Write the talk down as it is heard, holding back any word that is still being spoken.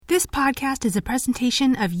This podcast is a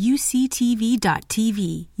presentation of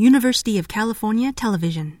UCTV.tv, University of California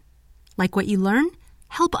Television. Like what you learn?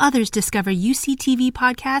 Help others discover UCTV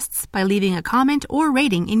podcasts by leaving a comment or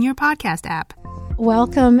rating in your podcast app.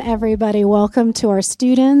 Welcome, everybody. Welcome to our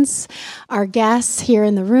students, our guests here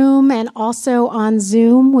in the room, and also on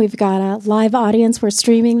Zoom. We've got a live audience. We're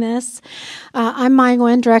streaming this. I'm Mai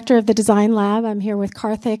Nguyen, Director of the Design Lab. I'm here with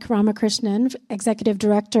Karthik Ramakrishnan, Executive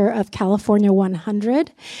Director of California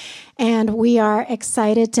 100. And we are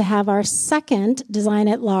excited to have our second Design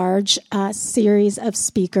at Large series of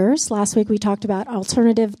speakers. Last week we talked about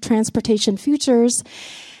alternative transportation futures.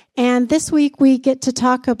 And this week we get to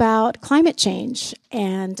talk about climate change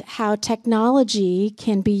and how technology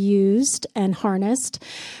can be used and harnessed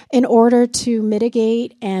in order to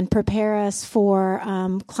mitigate and prepare us for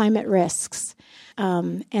climate risks.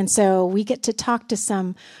 And so we get to talk to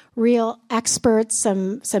some real experts,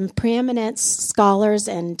 some preeminent scholars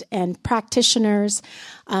and practitioners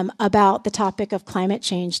about the topic of climate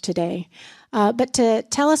change today. But to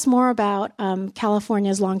tell us more about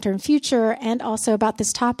California's long-term future and also about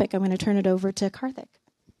this topic, I'm going to turn it over to Karthik.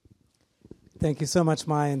 Thank you so much,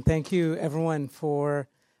 Mai, and thank you, everyone, for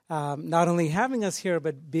not only having us here,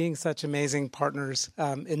 but being such amazing partners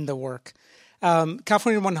in the work.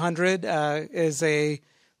 California 100 is a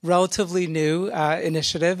relatively new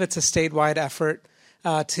initiative. It's a statewide effort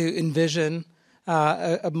to envision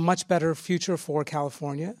a much better future for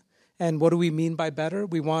California. And what do we mean by better?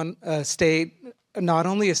 We want a state, not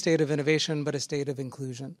only a state of innovation, but a state of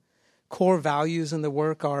inclusion. Core values in the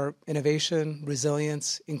work are innovation,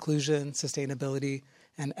 resilience, inclusion, sustainability,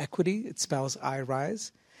 and equity. It spells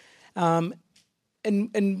I-RISE. And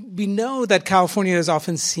we know that California is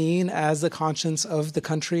often seen as the conscience of the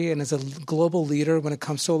country and as a global leader when it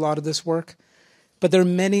comes to a lot of this work. But there are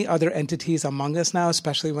many other entities among us now,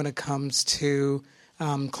 especially when it comes to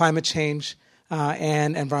climate change,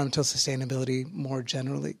 and environmental sustainability more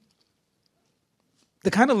generally.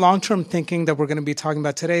 The kind of long-term thinking that we're going to be talking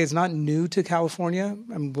about today is not new to California.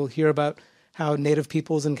 We'll hear about how Native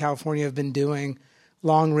peoples in California have been doing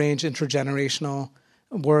long-range intergenerational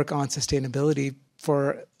work on sustainability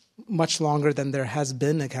for much longer than there has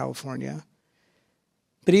been in California.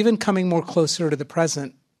 But even coming more closer to the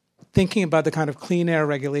present, thinking about the kind of clean air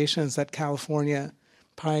regulations that California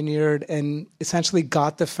pioneered and essentially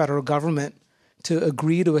got the federal government to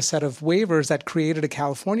agree to a set of waivers that created a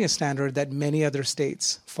California standard that many other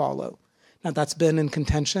states follow. Now, that's been in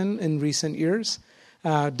contention in recent years,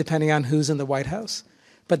 depending on who's in the White House.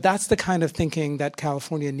 But that's the kind of thinking that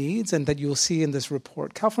California needs and that you'll see in this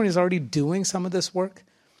report. California is already doing some of this work.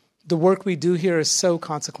 The work we do here is so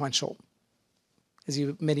consequential. As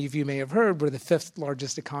many of you may have heard, we're the fifth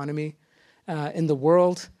largest economy in the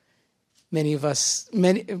world.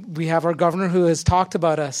 We have our governor who has talked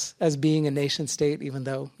about us as being a nation state, even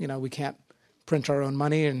though, we can't print our own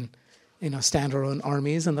money and, stand our own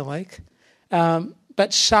armies and the like.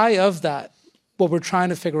 But shy of that, what we're trying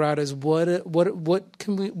to figure out is what are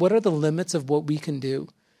the limits of what we can do,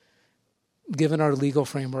 given our legal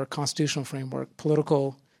framework, constitutional framework,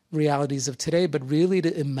 political realities of today, but really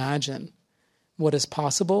to imagine what is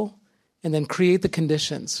possible and then create the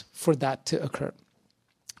conditions for that to occur.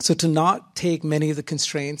 So to not take many of the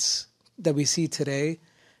constraints that we see today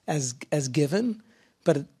as given,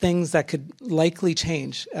 but things that could likely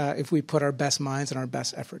change if we put our best minds and our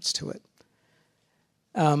best efforts to it.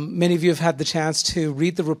 Many of you have had the chance to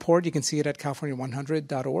read the report. You can see it at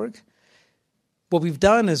california100.org. What we've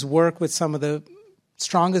done is work with some of the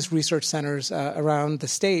strongest research centers around the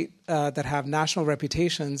state that have national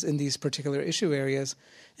reputations in these particular issue areas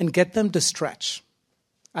and get them to stretch.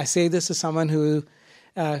 I say this as someone who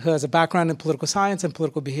has a background in political science and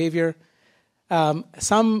political behavior,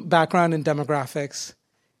 some background in demographics,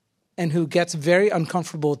 and who gets very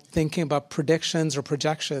uncomfortable thinking about predictions or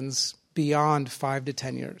projections beyond 5 to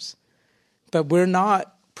 10 years. But we're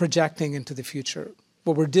not projecting into the future.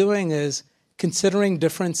 What we're doing is considering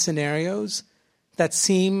different scenarios that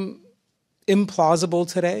seem implausible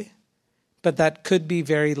today, but that could be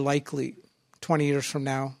very likely 20 years from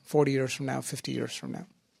now, 40 years from now, 50 years from now.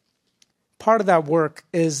 Part of that work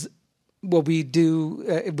is what we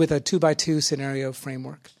do with a 2x2 scenario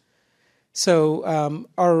framework. So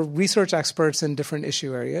our research experts in different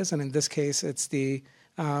issue areas, and in this case, it's the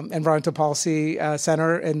Environmental Policy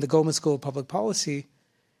Center and the Goldman School of Public Policy,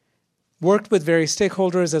 worked with various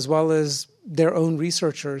stakeholders as well as their own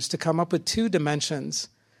researchers to come up with 2 dimensions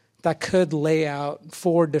that could lay out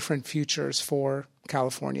 4 different futures for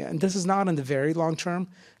California. And this is not in the very long term.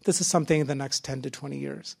 This is something in the next 10 to 20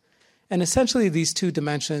 years. And essentially, these 2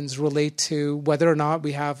 dimensions relate to whether or not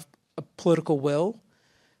we have a political will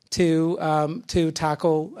to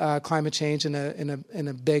tackle climate change in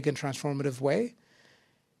a big and transformative way.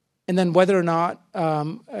 And then whether or not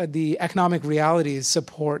the economic realities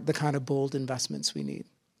support the kind of bold investments we need.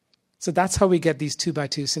 So that's how we get these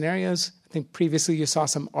 2x2 scenarios. I think previously you saw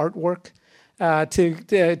some artwork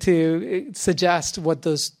to suggest what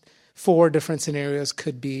those 4 different scenarios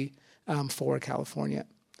could be for California.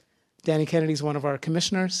 Danny Kennedy is one of our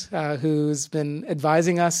commissioners who's been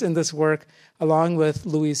advising us in this work, along with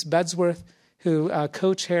Louise Bedsworth, who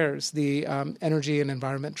co-chairs the Energy and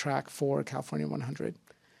Environment track for California 100.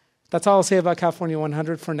 That's all I'll say about California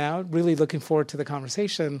 100 for now. Really looking forward to the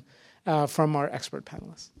conversation from our expert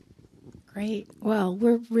panelists. Great. Well,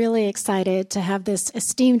 we're really excited to have this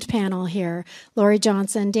esteemed panel here. Lori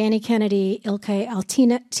Johnson, Danny Kennedy, Ilke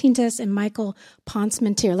Altintas, and Michael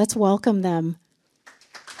Ponce-Mentier. Let's welcome them.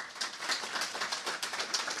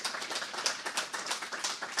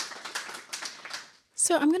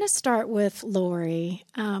 So I'm going to start with Lori.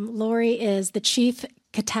 Lori is the Chief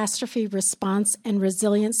Catastrophe Response and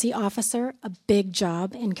Resiliency Officer, a big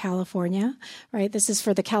job in California, right? This is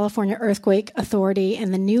for the California Earthquake Authority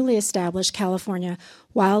and the newly established California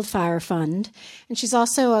Wildfire Fund. And she's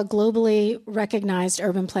also a globally recognized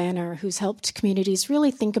urban planner who's helped communities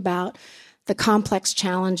really think about the complex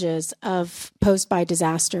challenges posed by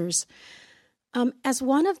disasters. As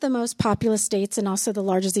one of the most populous states and also the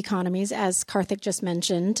largest economies, as Karthik just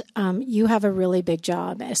mentioned, you have a really big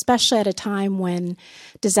job, especially at a time when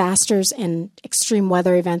disasters and extreme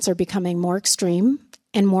weather events are becoming more extreme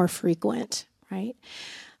and more frequent, right?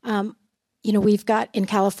 We've got in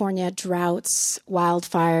California droughts,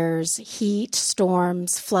 wildfires, heat,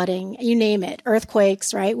 storms, flooding, you name it,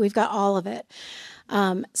 earthquakes, right? We've got all of it.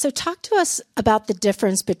 So talk to us about the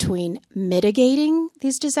difference between mitigating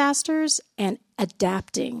these disasters and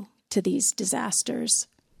adapting to these disasters.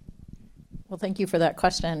 Well, thank you for that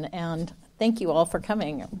question, and thank you all for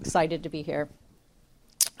coming. I'm excited to be here.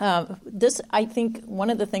 I think, one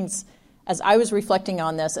of the things, as I was reflecting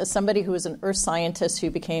on this, as somebody who was an earth scientist who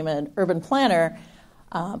became an urban planner,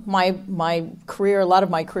 my career, a lot of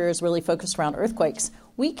my career is really focused around earthquakes.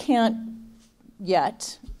 We can't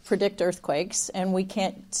yet predict earthquakes, and we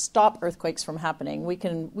can't stop earthquakes from happening. We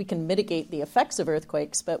can mitigate the effects of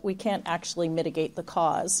earthquakes, but we can't actually mitigate the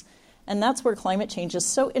cause. And that's where climate change is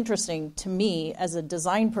so interesting to me as a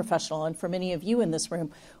design professional, and for many of you in this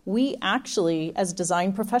room. We actually, as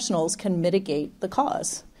design professionals, can mitigate the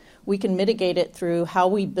cause. We can mitigate it through how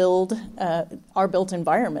we build our built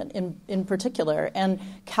environment in particular. And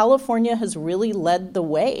California has really led the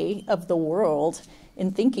way of the world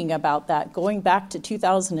in thinking about that. Going back to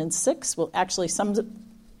 2006, well, actually some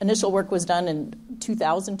initial work was done in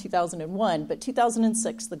 2000, 2001, but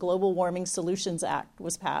 2006, the Global Warming Solutions Act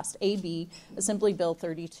was passed, AB, Assembly Bill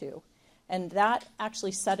 32. And that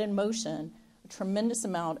actually set in motion a tremendous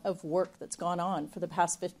amount of work that's gone on for the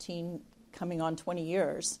past 15, coming on 20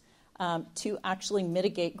 years to actually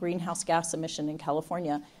mitigate greenhouse gas emission in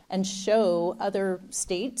California and show other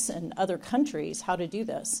states and other countries how to do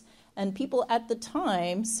this. And people at the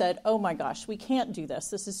time said, oh my gosh, we can't do this.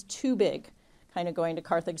 This is too big, kind of going to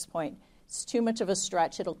Karthik's point. It's too much of a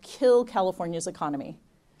stretch. It'll kill California's economy.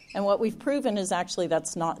 And what we've proven is actually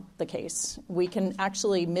that's not the case. We can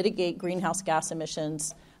actually mitigate greenhouse gas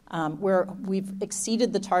emissions where we've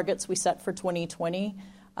exceeded the targets we set for 2020.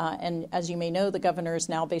 And as you may know, the governor has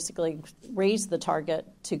now basically raised the target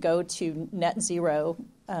to go to net zero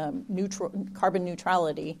carbon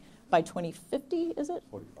neutrality by 2050, is it?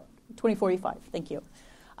 2045, thank you.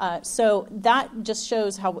 So that just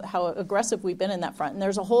shows how aggressive we've been in that front. And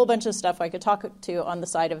there's a whole bunch of stuff I could talk to on the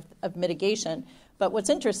side of mitigation. But what's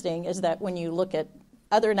interesting is that when you look at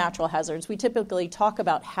other natural hazards, we typically talk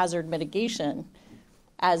about hazard mitigation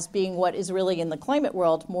as being what is really in the climate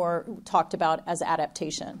world more talked about as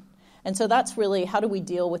adaptation. And so that's really how do we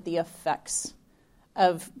deal with the effects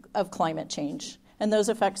of climate change. And those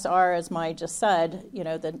effects are, as Mai just said,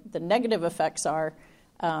 the negative effects are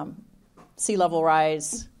sea level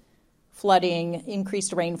rise, flooding,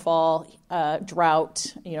 increased rainfall,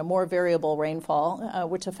 drought, more variable rainfall,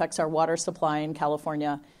 which affects our water supply in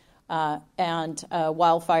California, and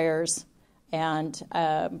wildfires and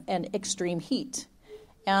extreme heat.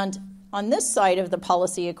 And on this side of the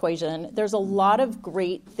policy equation, there's a lot of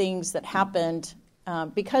great things that happened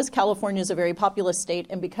because California is a very populous state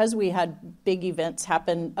and because we had big events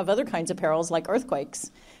happen of other kinds of perils like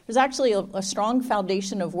earthquakes. There's actually a strong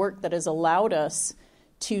foundation of work that has allowed us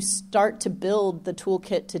to start to build the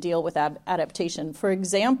toolkit to deal with adaptation. For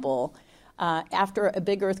example, After a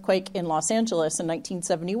big earthquake in Los Angeles in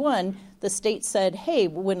 1971, the state said, hey,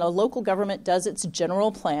 when a local government does its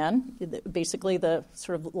general plan, basically the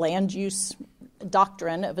sort of land use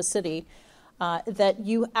doctrine of a city, that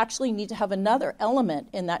you actually need to have another element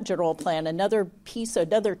in that general plan, another piece,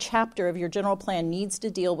 another chapter of your general plan needs to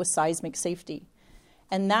deal with seismic safety.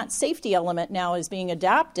 And that safety element now is being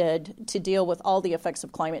adapted to deal with all the effects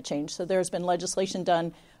of climate change. So there's been legislation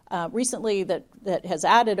done recently that has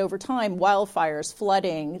added over time wildfires,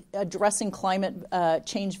 flooding, addressing climate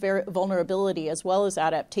change vulnerability as well as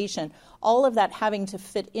adaptation, all of that having to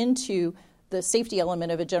fit into the safety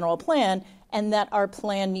element of a general plan, and that our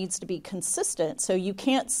plan needs to be consistent. So you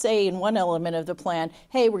can't say in one element of the plan,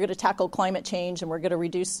 hey, we're going to tackle climate change and we're going to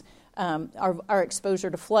reduce our exposure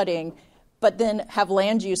to flooding, but then have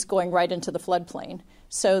land use going right into the floodplain.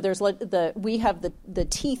 So we have the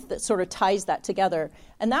teeth that sort of ties that together.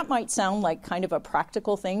 And that might sound like kind of a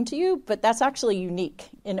practical thing to you, but that's actually unique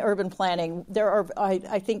in urban planning. There are,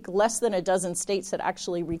 I think, less than a dozen states that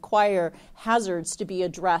actually require hazards to be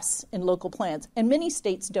addressed in local plans. And many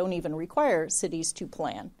states don't even require cities to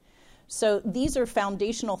plan. So these are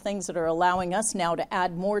foundational things that are allowing us now to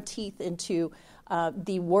add more teeth into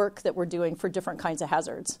the work that we're doing for different kinds of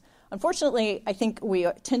hazards. Unfortunately, I think we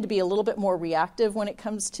tend to be a little bit more reactive when it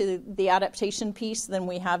comes to the adaptation piece than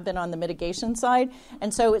we have been on the mitigation side.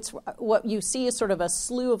 And so it's what you see is sort of a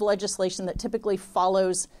slew of legislation that typically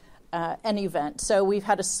follows an event. So we've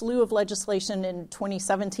had a slew of legislation in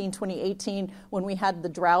 2017, 2018 when we had the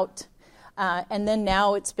drought. And then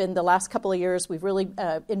now it's been the last couple of years, we've really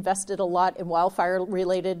invested a lot in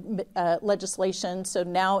wildfire-related legislation. So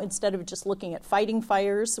now instead of just looking at fighting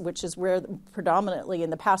fires, which is where predominantly in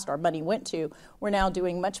the past our money went to, we're now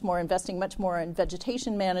doing investing much more in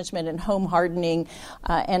vegetation management and home hardening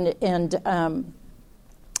and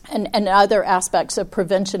other aspects of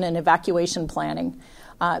prevention and evacuation planning.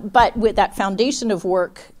 But with that foundation of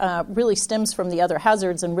work really stems from the other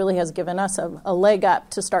hazards and really has given us a leg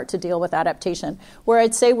up to start to deal with adaptation. Where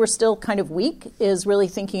I'd say we're still kind of weak is really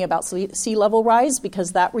thinking about sea level rise,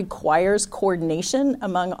 because that requires coordination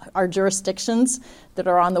among our jurisdictions that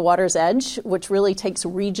are on the water's edge, which really takes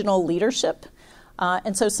regional leadership.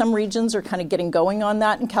 And so some regions are kind of getting going on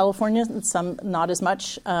that in California, and some not as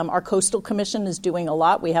much. Our Coastal Commission is doing a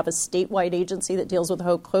lot. We have a statewide agency that deals with the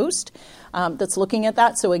whole coast that's looking at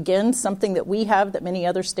that. So again, something that we have that many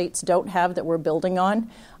other states don't have that we're building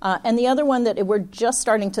on. And the other one that we're just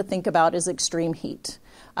starting to think about is extreme heat.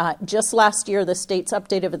 Just last year, the state's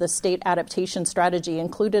update of the state adaptation strategy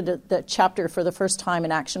included the chapter for the first time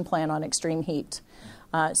an action plan on extreme heat.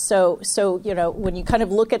 So you know, when you kind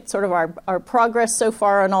of look at sort of our progress so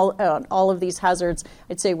far on all of these hazards,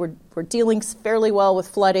 I'd say we're dealing fairly well with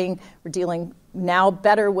flooding. We're dealing now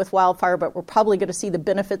better with wildfire, but we're probably going to see the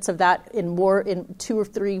benefits of that in 2 or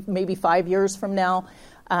 3, maybe 5 years from now.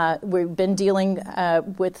 We've been dealing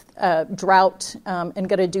with drought and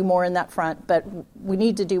going to do more in that front, but we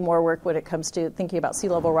need to do more work when it comes to thinking about sea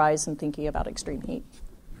level rise and thinking about extreme heat.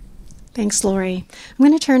 Thanks, Lori. I'm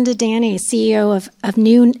going to turn to Danny, CEO of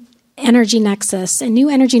New Energy Nexus. And New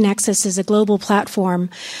Energy Nexus is a global platform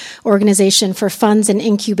organization for funds and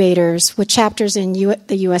incubators with chapters in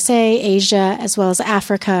the USA, Asia, as well as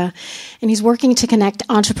Africa. And he's working to connect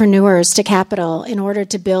entrepreneurs to capital in order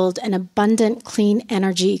to build an abundant, clean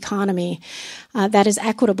energy economy that is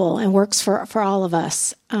equitable and works for all of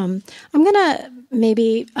us. I'm going to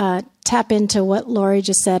maybe tap into what Lori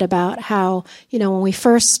just said about how, you know, when we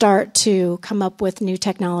first start to come up with new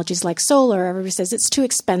technologies like solar, everybody says it's too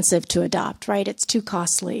expensive to adopt, right? It's too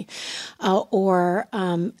costly. Or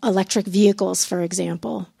electric vehicles, for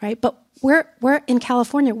example, right? But we're in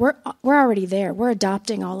California, we're already there. We're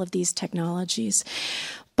adopting all of these technologies.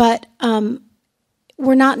 But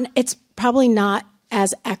it's probably not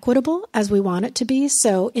as equitable as we want it to be.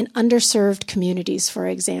 So in underserved communities, for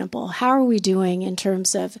example, how are we doing in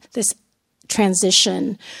terms of this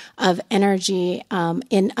transition of energy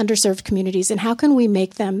in underserved communities, and how can we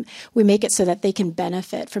make it so that they can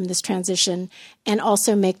benefit from this transition and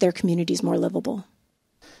also make their communities more livable?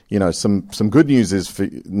 You know, some good news is for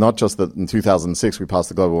not just that in 2006 we passed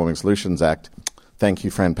the Global Warming Solutions Act, thank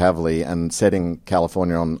you Fran Pavley, and setting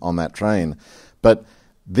California on that train, but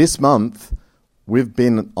this month we've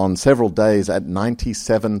been on several days at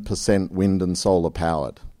 97% wind and solar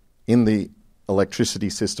powered in the electricity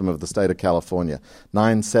system of the state of California.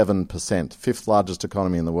 97%, fifth largest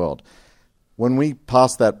economy in the world. When we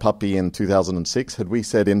passed that puppy in 2006, had we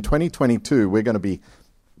said in 2022 we're going to be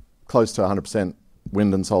close to 100%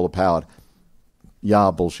 wind and solar powered?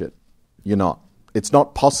 Yeah, bullshit. You're not. It's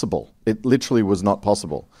not possible. It literally was not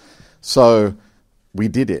possible. So we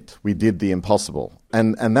did it. We did the impossible.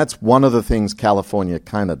 And that's one of the things California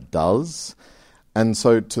kind of does. And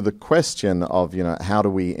so to the question of, how do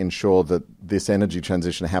we ensure that this energy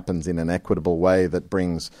transition happens in an equitable way that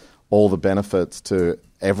brings all the benefits to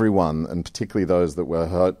everyone, and particularly those that were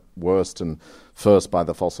hurt worst and first by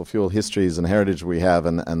the fossil fuel histories and heritage we have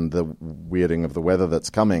and the weirding of the weather that's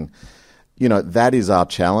coming, that is our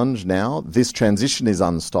challenge now. This transition is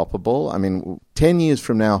unstoppable. I mean, 10 years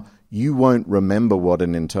from now, you won't remember what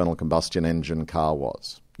an internal combustion engine car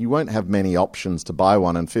was. You won't have many options to buy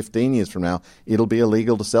one, and 15 years from now, it'll be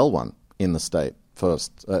illegal to sell one in the state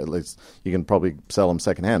first. At least you can probably sell them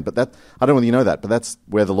secondhand. But I don't know whether you know that, but that's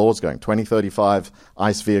where the law's going. 2035,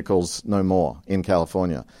 ICE vehicles, no more in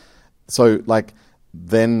California. So,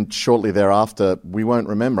 then shortly thereafter, we won't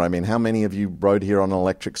remember. I mean, how many of you rode here on an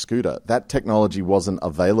electric scooter? That technology wasn't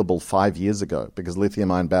available 5 years ago because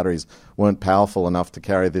lithium-ion batteries weren't powerful enough to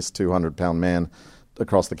carry this 200-pound man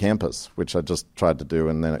across the campus, which I just tried to do,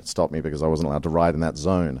 and then it stopped me because I wasn't allowed to ride in that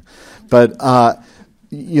zone. But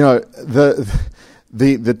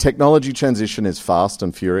the technology transition is fast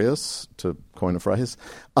and furious, to coin a phrase.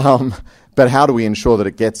 But how do we ensure that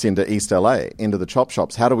it gets into East LA, into the chop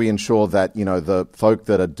shops? How do we ensure that the folk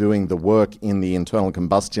that are doing the work in the internal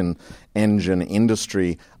combustion engine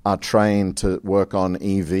industry are trained to work on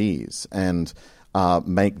EVs and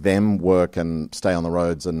make them work and stay on the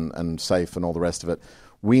roads and safe and all the rest of it?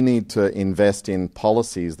 We need to invest in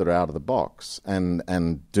policies that are out of the box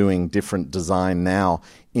and doing different design now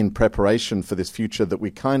in preparation for this future that we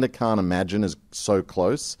kind of can't imagine is so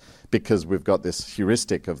close because we've got this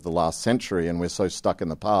heuristic of the last century and we're so stuck in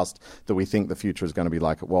the past that we think the future is going to be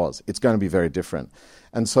like it was. It's going to be very different.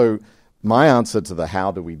 And so my answer to the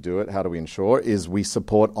how do we do it, how do we ensure, is we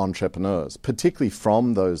support entrepreneurs, particularly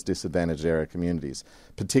from those disadvantaged area communities,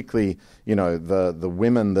 particularly, the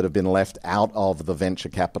women that have been left out of the venture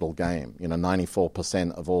capital game.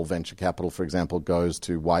 94% of all venture capital, for example, goes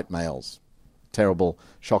to white males. Terrible,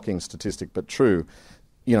 shocking statistic, but true.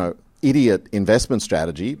 Idiot investment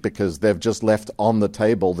strategy because they've just left on the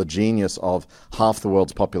table the genius of half the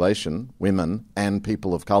world's population, women and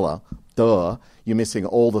people of color. Duh, you're missing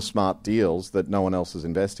all the smart deals that no one else is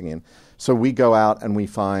investing in. So we go out and we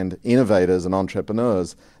find innovators and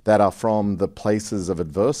entrepreneurs that are from the places of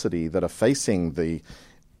adversity that are facing the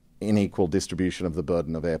unequal distribution of the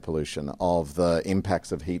burden of air pollution, of the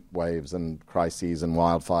impacts of heat waves and crises and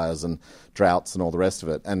wildfires and droughts and all the rest of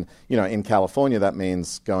it. And, in California, that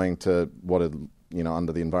means going to what,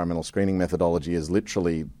 under the environmental screening methodology is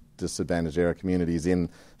literally disadvantaged area communities in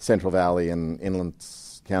Central Valley and inland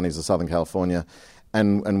counties of Southern California.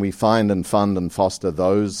 And we find and fund and foster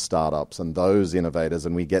those startups and those innovators,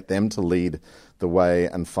 and we get them to lead the way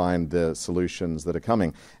and find the solutions that are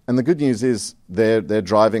coming. And the good news is they're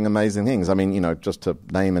driving amazing things. I mean, just to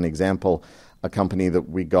name an example, a company that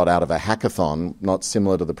we got out of a hackathon, not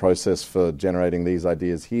similar to the process for generating these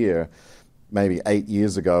ideas here, maybe 8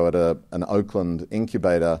 years ago at an Oakland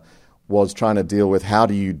incubator, was trying to deal with how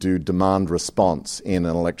do you do demand response in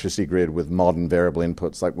an electricity grid with modern variable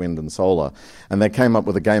inputs like wind and solar. And they came up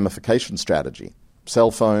with a gamification strategy.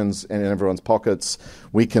 Cell phones in everyone's pockets,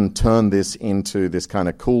 we can turn this into this kind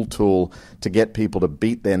of cool tool to get people to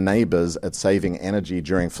beat their neighbors at saving energy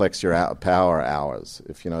during Flex Your Power hours,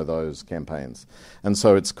 if you know those campaigns. And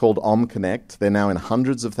so it's called OmConnect. They're now in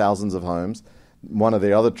hundreds of thousands of homes. One of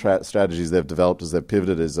the other strategies they've developed as they've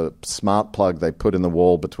pivoted is a smart plug they put in the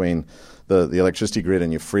wall between the electricity grid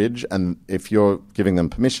and your fridge. And if you're giving them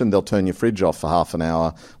permission, they'll turn your fridge off for half an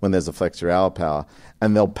hour when there's a Flex Your Hour power.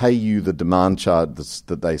 And they'll pay you the demand charge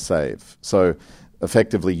that they save. So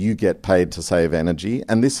effectively, you get paid to save energy.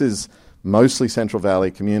 And this is mostly Central Valley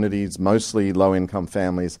communities, mostly low-income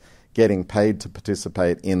families, getting paid to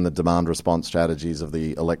participate in the demand response strategies of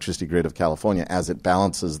the electricity grid of California as it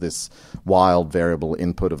balances this wild variable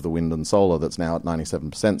input of the wind and solar that's now at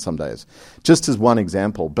 97% some days. Just as one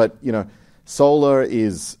example. But, solar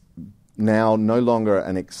is now no longer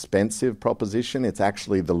an expensive proposition. It's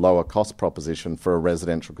actually the lower cost proposition for a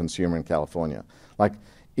residential consumer in California. Like,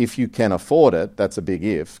 if you can afford it, that's a big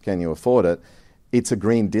if, can you afford it? It's a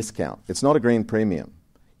green discount. It's not a green premium.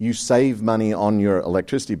 You save money on your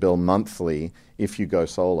electricity bill monthly if you go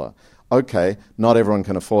solar. Okay, not everyone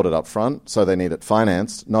can afford it up front, so they need it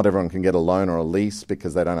financed. Not everyone can get a loan or a lease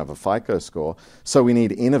because they don't have a FICO score. So we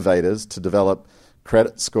need innovators to develop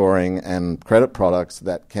credit scoring and credit products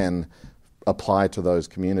that can apply to those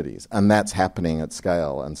communities. And that's happening at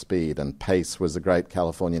scale and speed. And PACE was a great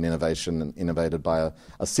Californian innovation innovated by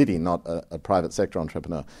a city, not a private sector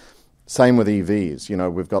entrepreneur. Same with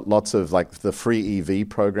EVs. We've got lots of, like, the free EV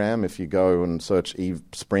program. If you go and search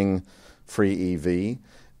Spring free EV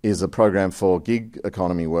is a program for gig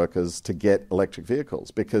economy workers to get electric vehicles,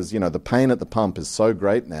 because, the pain at the pump is so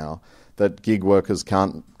great now that gig workers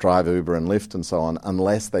can't drive Uber and Lyft and so on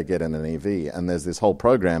unless they get in an EV. And there's this whole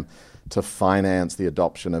program to finance the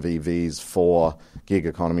adoption of EVs for gig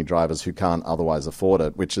economy drivers who can't otherwise afford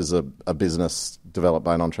it, which is a business developed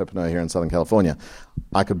by an entrepreneur here in Southern California.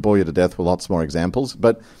 I could bore you to death with lots more examples,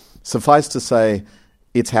 but suffice to say,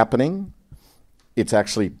 it's happening. It's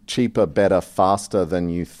actually cheaper, better, faster than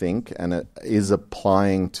you think, and it is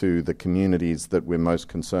applying to the communities that we're most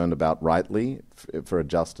concerned about rightly for a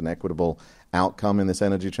just and equitable outcome in this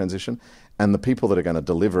energy transition. And the people that are going to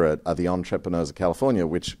deliver it are the entrepreneurs of California,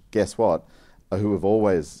 which, guess what, are who have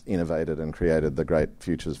always innovated and created the great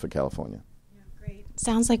futures for California. Yeah, great.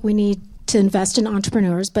 Sounds like we need to invest in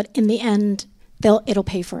entrepreneurs, but in the end, it'll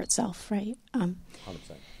pay for itself, right? 100%.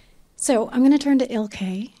 So I'm going to turn to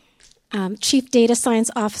Ilkay. Chief Data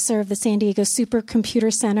Science Officer of the San Diego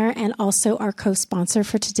Supercomputer Center and also our co-sponsor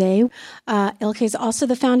for today. Ilkay is also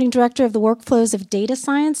the founding director of the Workflows of Data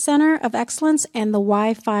Science Center of Excellence and the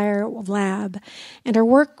Wi-Fi Lab. And her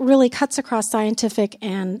work really cuts across scientific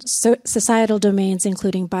and societal domains,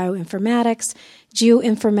 including bioinformatics,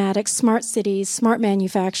 geoinformatics, smart cities, smart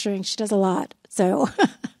manufacturing. She does a lot. So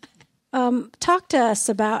talk to us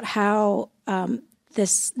about how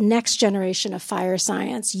this next generation of fire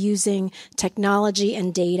science using technology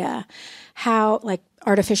and data, how, like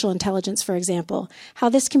artificial intelligence, for example, how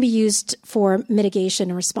this can be used for mitigation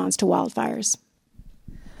and response to wildfires.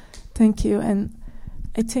 Thank you. And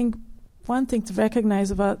I think one thing to recognize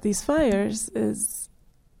about these fires is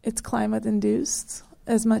it's climate-induced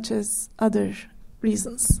as much as other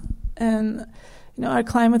reasons. And our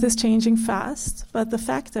climate is changing fast, but the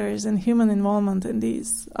factors and human involvement in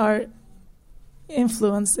these are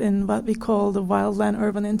influence in what we call the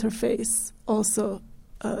wildland-urban interface also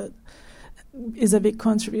is a big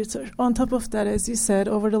contributor. On top of that, as you said,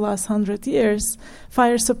 over the last 100 years,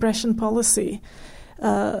 fire suppression policy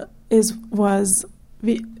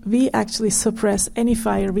we actually suppress any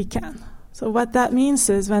fire we can. So what that means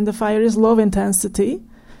is when the fire is low intensity,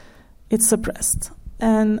 it's suppressed.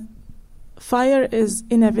 And fire is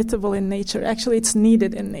inevitable in nature. Actually, it's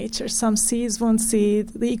needed in nature. Some seeds won't seed.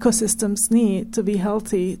 The ecosystems need to be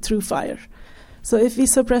healthy through fire. So if we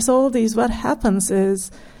suppress all these, what happens is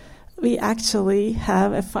we actually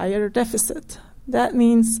have a fire deficit. That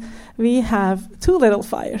means we have too little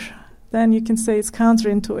fire. Then you can say it's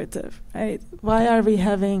counterintuitive, right? Why are we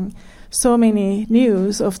having so many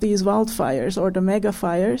news of these wildfires or the mega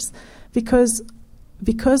fires?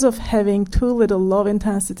 Because of having too little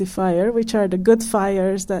low-intensity fire, which are the good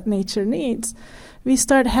fires that nature needs, we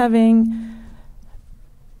start having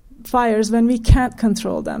fires when we can't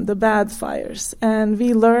control them, the bad fires. And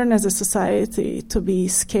we learn as a society to be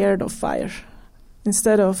scared of fire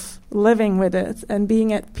instead of living with it and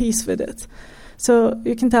being at peace with it. So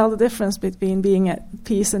you can tell the difference between being at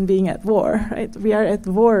peace and being at war, right? We are at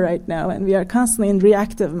war right now, and we are constantly in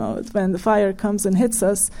reactive mode. When the fire comes and hits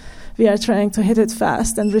us, we are trying to hit it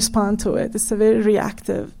fast and respond to it. It's a very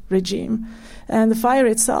reactive regime. And the fire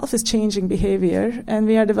itself is changing behavior, and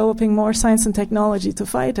we are developing more science and technology to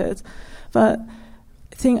fight it. But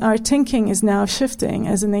I think our thinking is now shifting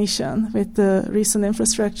as a nation. With the recent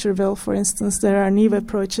infrastructure bill, for instance, there are new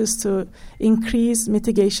approaches to increase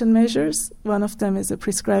mitigation measures. One of them is a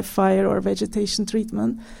prescribed fire or vegetation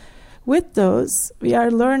treatment. With those, we are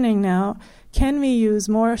learning now, can we use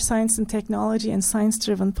more science and technology and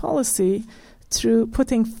science-driven policy through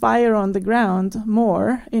putting fire on the ground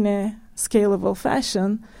more in a scalable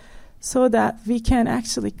fashion so that we can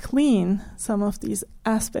actually clean some of these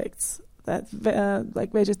aspects, that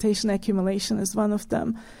like vegetation accumulation is one of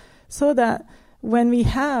them, so that when we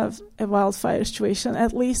have a wildfire situation,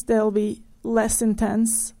 at least they'll be less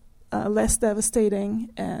intense, less devastating,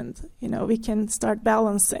 and we can start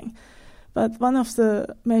balancing. But one of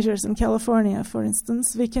the measures in California, for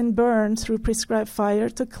instance, we can burn through prescribed fire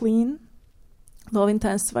to clean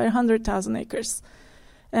low-intensity fire 100,000 acres.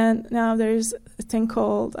 And now there's a thing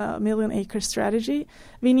called a million-acre strategy.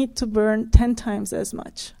 We need to burn 10 times as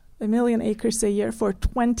much, 1 million acres a year for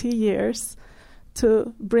 20 years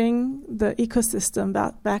to bring the ecosystem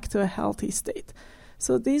back to a healthy state.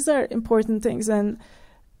 So these are important things. And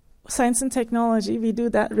science and technology, we do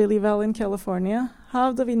that really well in California.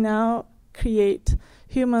 How do we now create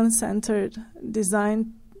human-centered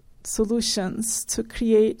design solutions to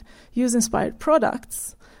create use-inspired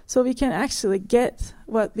products so we can actually get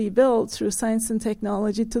what we build through science and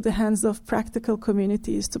technology to the hands of practical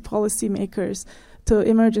communities, to policymakers, to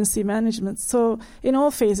emergency management. So in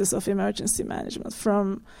all phases of emergency management,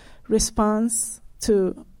 from response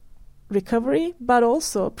to recovery, but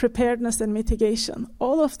also preparedness and mitigation.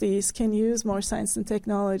 All of these can use more science and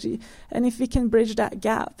technology. And if we can bridge that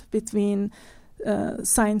gap between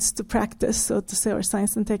science to practice, so to say, or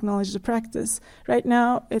science and technology to practice. Right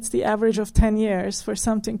now, it's the average of 10 years for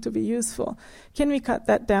something to be useful. Can we cut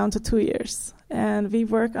that down to 2 years? And we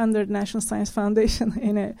work under the National Science Foundation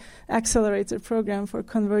in an accelerator program for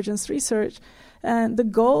convergence research. And the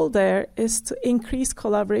goal there is to increase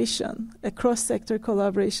collaboration, a cross-sector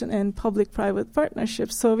collaboration and public-private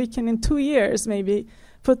partnerships, so we can, in 2 years, maybe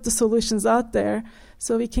put the solutions out there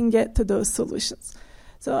so we can get to those solutions.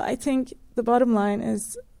 So I think the bottom line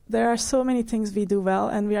is there are so many things we do well,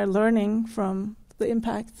 and we are learning from the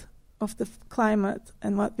impact of the climate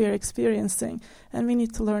and what we are experiencing, and we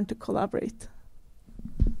need to learn to collaborate.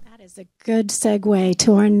 That is a good segue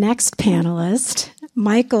to our next panelist,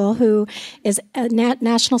 Michael, who is a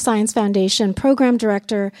National Science Foundation Program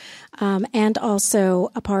Director and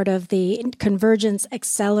also a part of the Convergence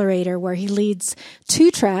Accelerator, where he leads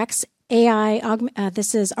 2 tracks, AI,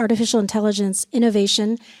 this is artificial intelligence,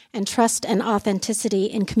 innovation, and trust and authenticity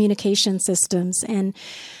in communication systems. And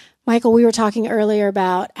Michael, we were talking earlier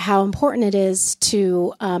about how important it is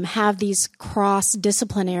to have these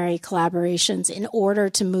cross-disciplinary collaborations in order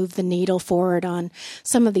to move the needle forward on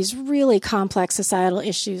some of these really complex societal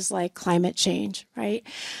issues like climate change, right?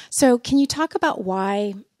 So can you talk about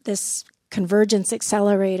why this Convergence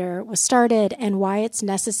Accelerator was started and why it's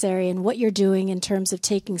necessary and what you're doing in terms of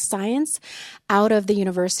taking science out of the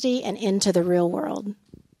university and into the real world?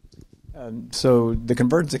 So the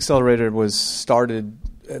Convergence Accelerator was started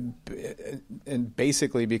and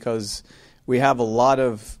basically because we have a lot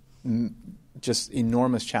of just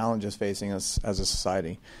enormous challenges facing us as a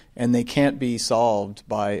society, and they can't be solved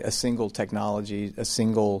by a single technology, a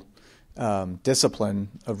single discipline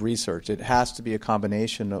of research. It has to be a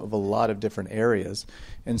combination of a lot of different areas.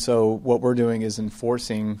 And so what we're doing is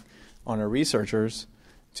enforcing on our researchers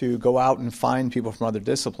to go out and find people from other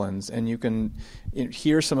disciplines. And you can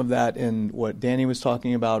hear some of that in what Danny was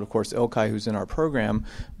talking about, of course, Ilkay, who's in our program.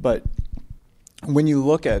 But when you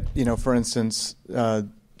look at, for instance,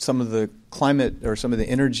 some of the climate or some of the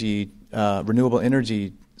energy, renewable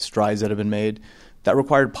energy strides that have been made, that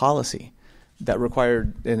required policy. That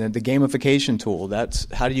required the gamification tool. That's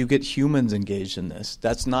how do you get humans engaged in this?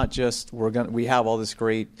 That's not just we have all this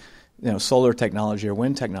great, solar technology or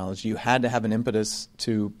wind technology. You had to have an impetus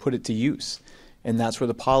to put it to use, and that's where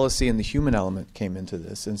the policy and the human element came into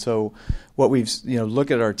this. And so, what we've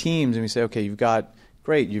look at our teams and we say, okay, you've got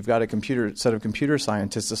a set of computer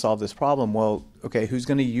scientists to solve this problem. Well, okay, who's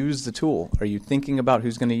going to use the tool? Are you thinking about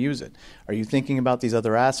who's going to use it? Are you thinking about these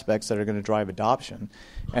other aspects that are going to drive adoption?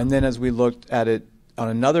 And then as we looked at it on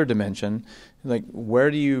another dimension, like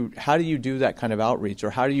how do you do that kind of outreach, or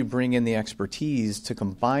how do you bring in the expertise to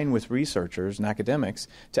combine with researchers and academics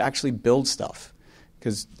to actually build stuff?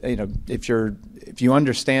 Because if you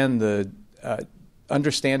understand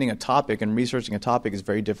understanding a topic and researching a topic is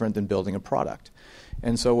very different than building a product.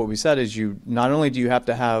 And so what we said is not only do you have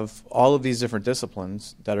to have all of these different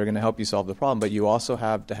disciplines that are going to help you solve the problem, but you also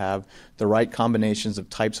have to have the right combinations of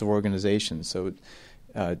types of organizations. So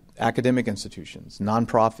academic institutions,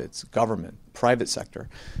 nonprofits, government, private sector.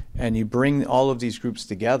 And you bring all of these groups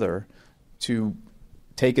together to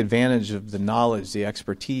take advantage of the knowledge, the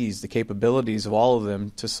expertise, the capabilities of all of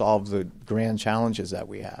them to solve the grand challenges that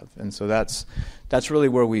we have. And so that's really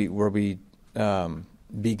where we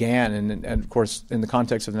began. And of course, in the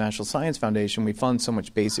context of the National Science Foundation, we fund so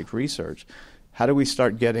much basic research. How do we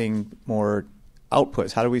start getting more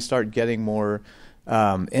outputs? How do we start getting more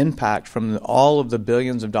impact from all of the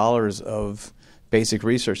billions of dollars of basic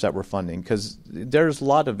research that we're funding? Because there's a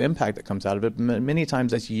lot of impact that comes out of it. Many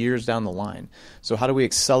times that's years down the line. So how do we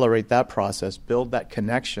accelerate that process, build that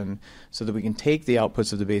connection so that we can take the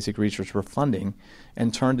outputs of the basic research we're funding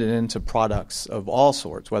and turn it into products of all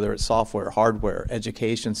sorts, whether it's software, hardware,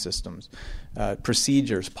 education systems,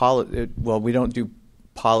 procedures. We don't do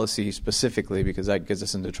policy specifically because that gets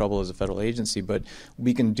us into trouble as a federal agency, but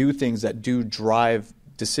we can do things that do drive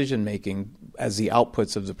decision-making as the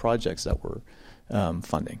outputs of the projects that we're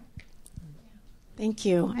funding. Thank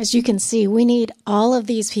you. As you can see, we need all of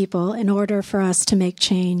these people in order for us to make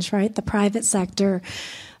change, right? The private sector,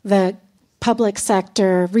 the public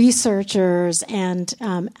sector, researchers, and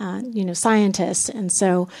scientists. And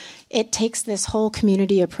so it takes this whole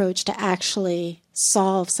community approach to actually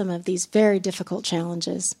solve some of these very difficult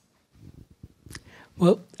challenges.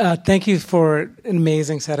 Well, thank you for an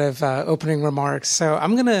amazing set of opening remarks. So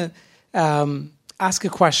I'm going to ask a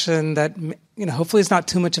question that hopefully is not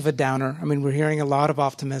too much of a downer. I mean, we're hearing a lot of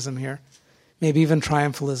optimism here, maybe even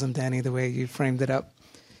triumphalism, Danny, the way you framed it up.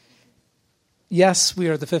 yes, we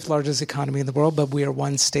are the 5th largest economy in the world, but we are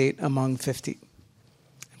one state among 50.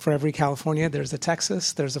 For every California, there's a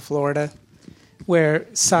Texas, there's a Florida, where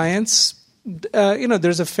science,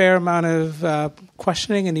 there's a fair amount of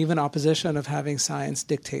questioning and even opposition of having science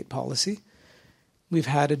dictate policy. We've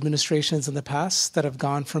had administrations in the past that have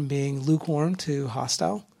gone from being lukewarm to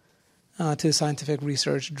hostile to scientific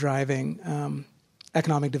research driving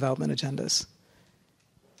economic development agendas.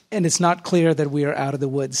 And it's not clear that we are out of the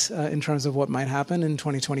woods in terms of what might happen in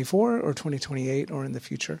 2024 or 2028 or in the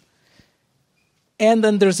future. And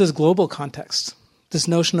then there's this global context. This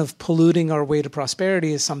notion of polluting our way to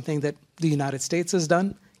prosperity is something that the United States has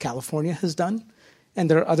done, California has done, and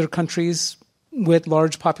there are other countries with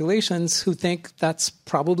large populations who think that's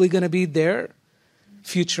probably going to be their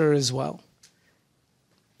future as well.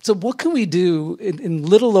 So what can we do in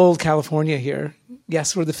little old California here?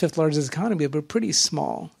 Yes, we're the 5th largest economy, but we're pretty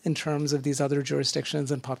small in terms of these other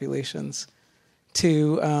jurisdictions and populations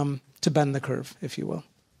to bend the curve, if you will.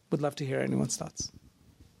 Would love to hear anyone's thoughts.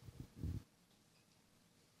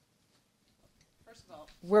 First of all,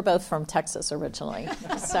 we're both from Texas originally,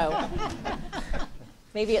 so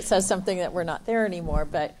maybe it says something that we're not there anymore,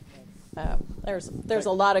 but there's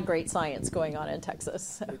a lot of great science going on in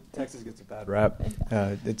Texas. So. Texas gets a bad rap.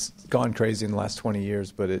 It's gone crazy in the last 20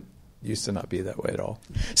 years, but it used to not be that way at all.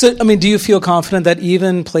 So, do you feel confident that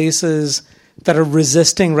even places that are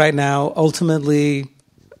resisting right now, ultimately,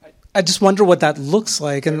 I just wonder what that looks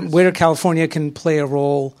like and where California can play a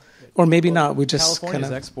role, or maybe not. We just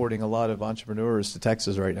California's exporting a lot of entrepreneurs to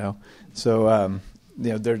Texas right now, so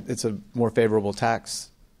it's a more favorable tax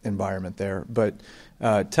environment there. But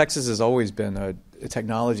Texas has always been a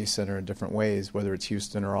technology center in different ways, whether it's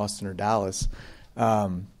Houston or Austin or Dallas.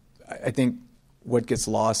 I think what gets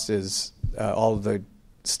lost is all of the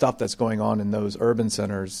stuff that's going on in those urban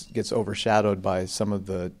centers gets overshadowed by some of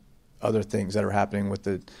the other things that are happening with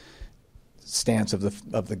the stance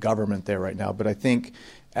of the government there right now. But I think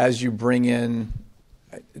as you bring in,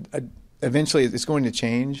 eventually it's going to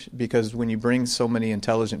change, because when you bring so many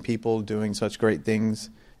intelligent people doing such great things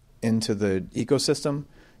into the ecosystem,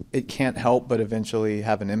 it can't help but eventually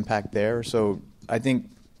have an impact there. So I think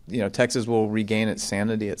Texas will regain its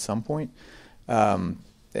sanity at some point,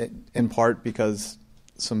 in part because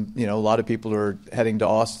a lot of people are heading to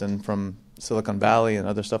Austin from Silicon Valley and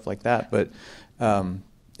other stuff like that. But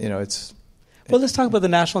it's. Well, let's talk about the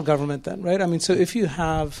national government then, right? So if you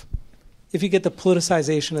get the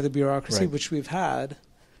politicization of the bureaucracy, right, which we've had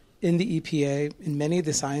in the EPA, in many of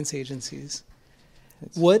the science agencies,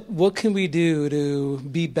 what can we do to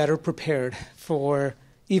be better prepared for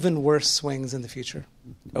even worse swings in the future?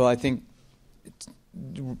 Well, I think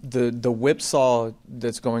the whipsaw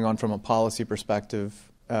that's going on from a policy perspective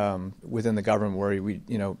within the government, where we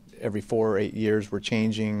every 4 or 8 years we're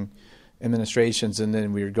changing administrations, and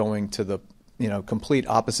then we're going to the complete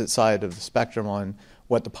opposite side of the spectrum on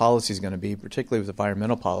what the policy is going to be, particularly with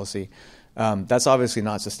environmental policy. That's obviously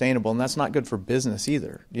not sustainable, and that's not good for business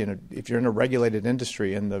either. If you're in a regulated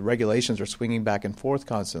industry and the regulations are swinging back and forth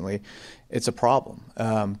constantly, it's a problem.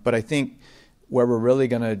 But I think where we're really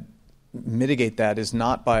going to mitigate that is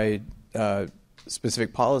not by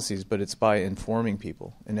specific policies, but it's by informing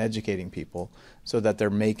people and educating people so that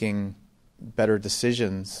they're making better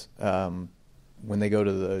decisions when they go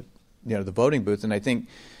to the voting booth. And I think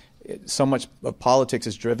so much of politics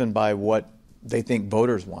is driven by what they think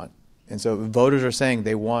voters want. And so if voters are saying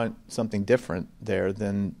they want something different there,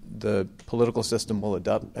 then the political system will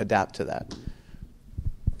adapt to that.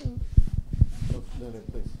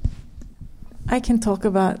 I can talk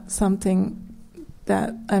about something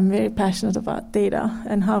that I'm very passionate about, data,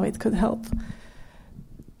 and how it could help.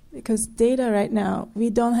 Because data right now, we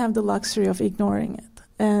don't have the luxury of ignoring it.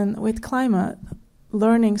 And with climate,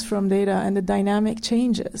 learnings from data and the dynamic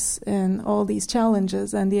changes and all these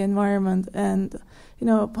challenges and the environment and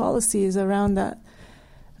policies around that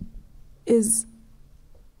is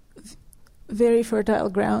very fertile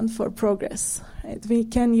ground for progress. Right? We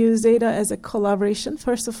can use data as a collaboration.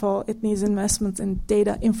 First of all, it needs investment in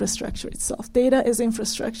data infrastructure itself. Data is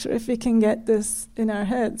infrastructure. If we can get this in our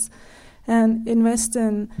heads and invest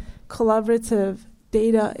in collaborative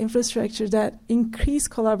data infrastructure that increase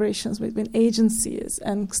collaborations between agencies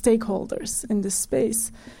and stakeholders in this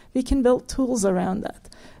space, we can build tools around that.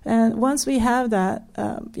 And once we have that,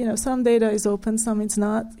 some data is open, some it's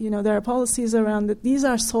not. There are policies around it. These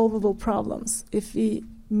are solvable problems if we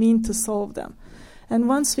mean to solve them. And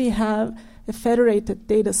once we have a federated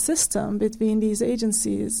data system between these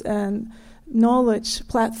agencies and knowledge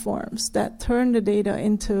platforms that turn the data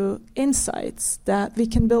into insights that we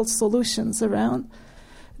can build solutions around,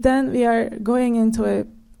 then we are going into a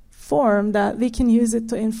form that we can use it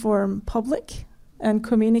to inform public and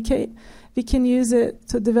communicate. We can use it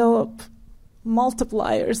to develop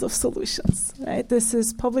multipliers of solutions, right? This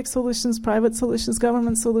is public solutions, private solutions,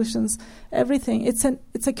 government solutions, everything.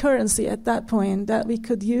 It's a currency at that point that we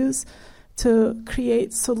could use to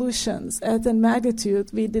create solutions at a magnitude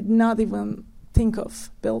we did not even think of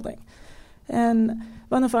building. And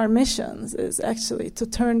one of our missions is actually to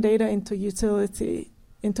turn data into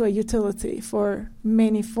a utility for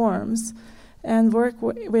many forms, and work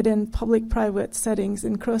within public-private settings,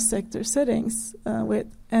 in cross-sector settings,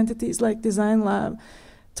 with entities like Design Lab,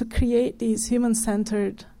 to create these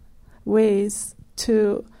human-centered ways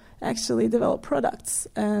to actually develop products.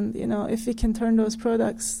 And if we can turn those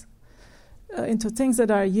products into things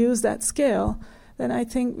that are used at scale, then I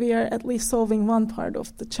think we are at least solving one part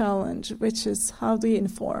of the challenge, which is how do you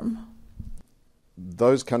inform?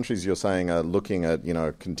 Those countries you're saying are looking at,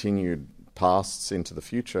 continued pasts into the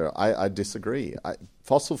future. I disagree.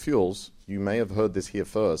 Fossil fuels, you may have heard this here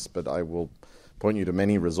first, but I will point you to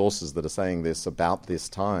many resources that are saying this about this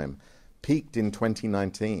time, peaked in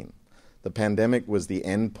 2019. The pandemic was the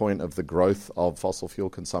end point of the growth of fossil fuel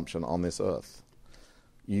consumption on this earth.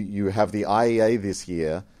 You have the IEA this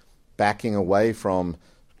year backing away from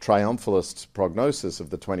triumphalist prognosis of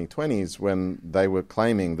the 2020s when they were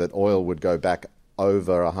claiming that oil would go back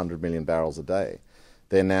over 100 million barrels a day.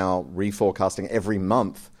 They're now reforecasting every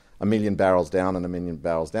month 1 million barrels down and 1 million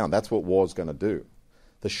barrels down. That's what war's going to do.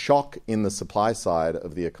 The shock in the supply side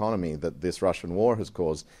of the economy that this Russian war has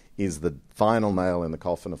caused is the final nail in the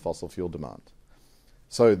coffin of fossil fuel demand.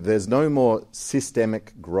 So there's no more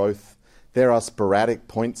systemic growth. There are sporadic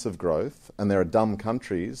points of growth, and there are dumb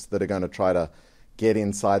countries that are going to try to get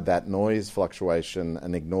inside that noise fluctuation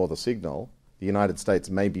and ignore the signal. The United States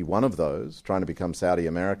may be one of those, trying to become Saudi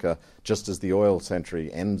America just as the oil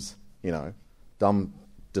century ends, dumb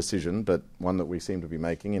decision, but one that we seem to be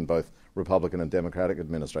making in both Republican and Democratic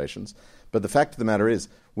administrations. But the fact of the matter is,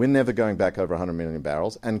 we're never going back over 100 million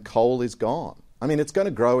barrels, and coal is gone. I mean, it's going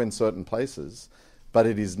to grow in certain places, but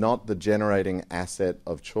it is not the generating asset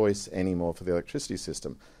of choice anymore for the electricity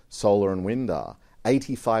system. Solar and wind are.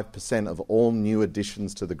 85% of all new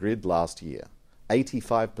additions to the grid last year.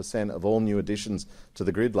 85% of all new additions to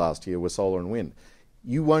the grid last year were solar and wind.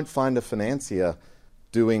 You won't find a financier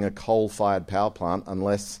doing a coal-fired power plant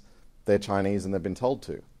unless they're Chinese and they've been told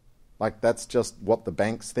to. That's just what the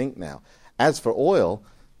banks think now. As for oil,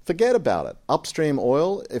 forget about it. Upstream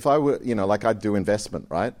oil, if I were, I do investment,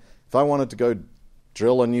 right? If I wanted to go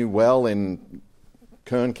drill a new well in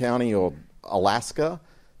Kern County or Alaska,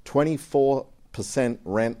 24%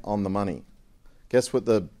 rent on the money. Guess what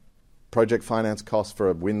the project finance cost for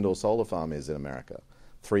a wind or solar farm is in America?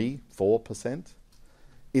 3-4%?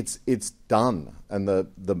 It's done, and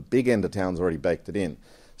the big end of town's already baked it in.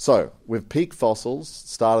 So, with peak fossils,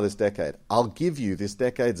 start of this decade, I'll give you this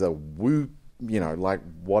decade's a whatever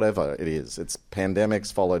it is. It's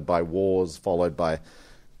pandemics followed by wars, followed by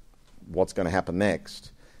what's going to happen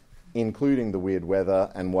next, including the weird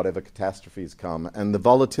weather and whatever catastrophes come. And the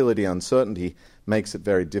volatility, uncertainty makes it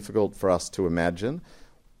very difficult for us to imagine.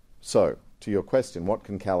 So, to your question, what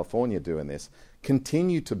can California do in this?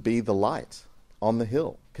 Continue to be the light on the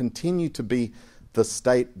hill. Continue to be the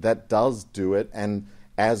state that does do it, and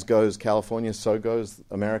as goes California, so goes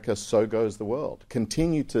America, so goes the world.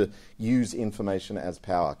 Continue to use information as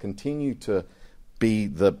power. Continue to be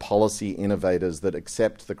the policy innovators that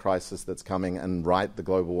accept the crisis that's coming and write the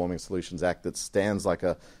Global Warming Solutions Act that stands like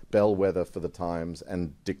a bellwether for the times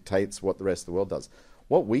and dictates what the rest of the world does.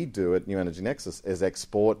 What we do at New Energy Nexus is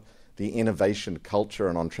export the innovation culture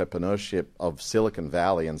and entrepreneurship of Silicon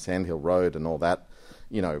Valley and Sand Hill Road and all that,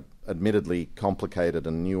 admittedly complicated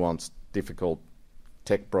and nuanced, difficult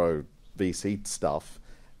tech bro VC stuff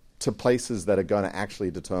to places that are going to actually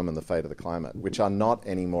determine the fate of the climate, which are not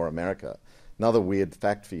anymore America. Another weird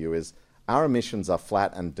fact for you is our emissions are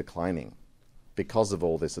flat and declining because of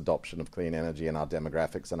all this adoption of clean energy and our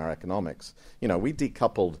demographics and our economics. We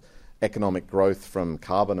decoupled economic growth from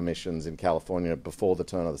carbon emissions in California before the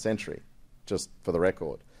turn of the century, just for the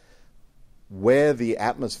record. Where the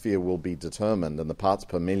atmosphere will be determined and the parts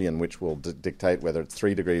per million which will dictate whether it's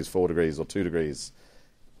 3 degrees, 4 degrees, or 2 degrees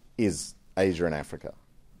is Asia and Africa.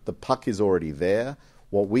 The puck is already there.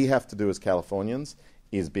 What we have to do as Californians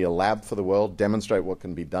is be a lab for the world, demonstrate what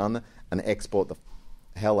can be done, and export the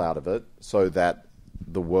hell out of it so that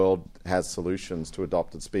the world has solutions to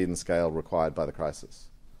adopt at speed and scale required by the crisis.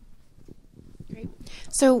 Great.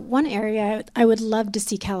 So one area I would love to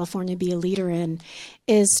see California be a leader in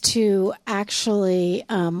is to actually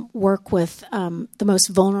work with the most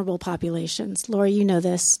vulnerable populations. Lori, you know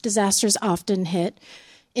this. Disasters often hit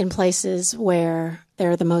in places where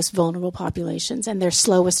they're the most vulnerable populations and they're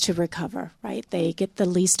slowest to recover, right? They get the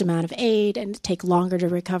least amount of aid and take longer to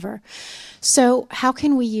recover. So how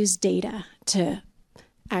can we use data to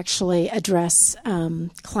actually address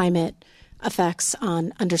climate effects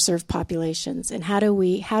on underserved populations? And how do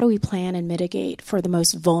we plan and mitigate for the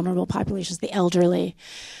most vulnerable populations, the elderly,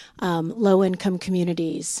 low-income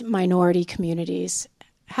communities, minority communities?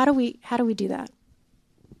 How do we do that?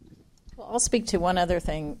 Well, I'll speak to one other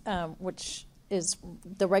thing, which is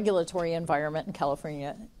the regulatory environment in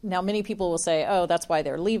California. Now, many people will say, oh, that's why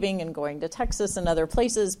they're leaving and going to Texas and other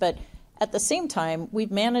places. But at the same time,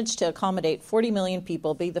 we've managed to accommodate 40 million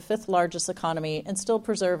people, be the 5th largest economy, and still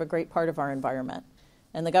preserve a great part of our environment.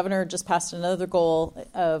 And the governor just passed another goal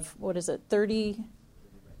of,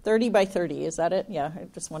 30 by 30. Is that it? Yeah, I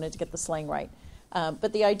just wanted to get the slang right.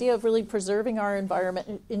 But the idea of really preserving our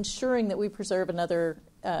environment, ensuring that we preserve another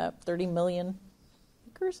 30 million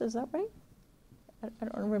acres, is that right? I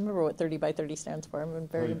don't remember what 30 by 30 stands for. I'm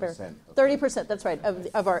very embarrassed. 30%, that's right,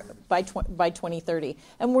 of our by 2030.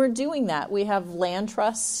 And we're doing that. We have land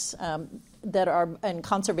trusts that are, and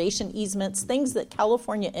conservation easements, things that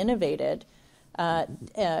California innovated.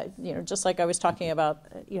 Just like I was talking about,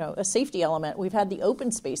 a safety element. We've had the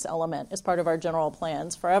open space element as part of our general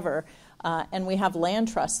plans forever. And we have land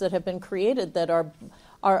trusts that have been created that are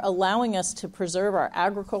allowing us to preserve our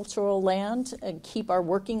agricultural land and keep our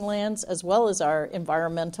working lands as well as our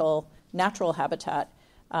environmental natural habitat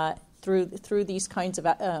through these kinds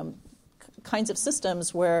of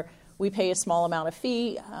systems where we pay a small amount of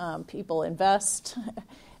fee, people invest,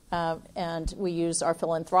 and we use our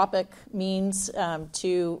philanthropic means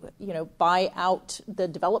to buy out the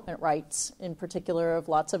development rights in particular of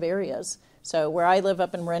lots of areas. So where I live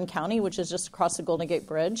up in Marin County, which is just across the Golden Gate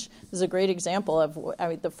Bridge, is a great example of,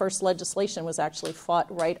 the first legislation was actually fought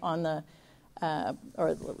right on the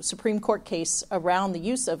Supreme Court case around the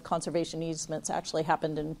use of conservation easements actually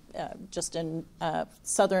happened in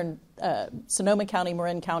southern Sonoma County,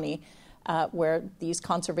 Marin County, where these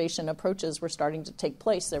conservation approaches were starting to take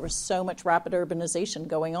place. There was so much rapid urbanization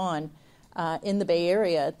going on in the Bay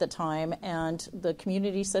Area at the time, and the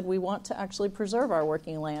community said, we want to actually preserve our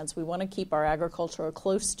working lands. We want to keep our agriculture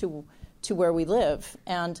close to where we live.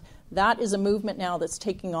 And that is a movement now that's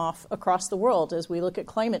taking off across the world. As we look at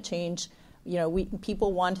climate change,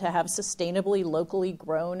 people want to have sustainably, locally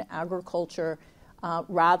grown agriculture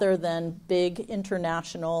rather than big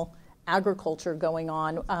international agriculture going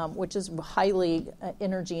on, which is highly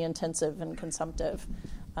energy intensive and consumptive.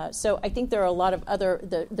 So I think there are a lot of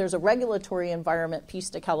there's a regulatory environment piece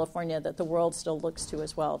to California that the world still looks to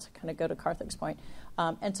as well, to kind of go to Karthik's point.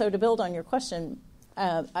 And so to build on your question,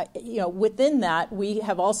 within that, we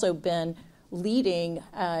have also been leading,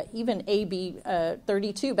 even AB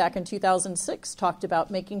 32 back in 2006 talked about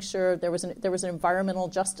making sure there was an environmental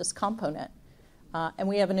justice component. And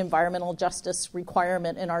we have an environmental justice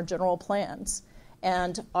requirement in our general plans.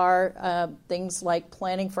 And our things like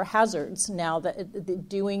planning for hazards now, that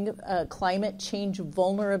doing climate change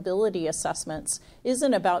vulnerability assessments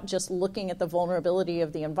isn't about just looking at the vulnerability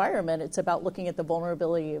of the environment. It's about looking at the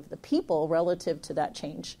vulnerability of the people relative to that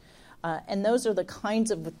change. And those are the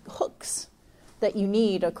kinds of hooks that you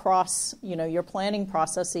need across your planning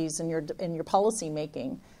processes and your policy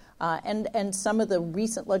making. And some of the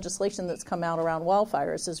recent legislation that's come out around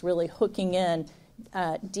wildfires is really hooking in,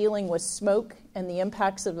 dealing with smoke and the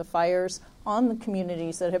impacts of the fires on the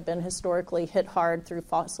communities that have been historically hit hard through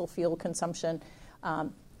fossil fuel consumption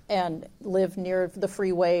and live near the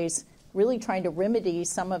freeways, really trying to remedy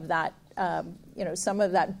some of that, our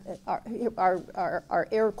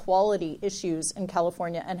air quality issues in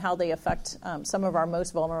California and how they affect some of our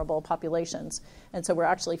most vulnerable populations. And so we're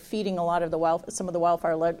actually feeding a lot of some of the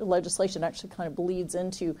wildfire legislation actually kind of bleeds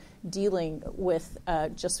into dealing with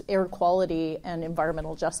just air quality and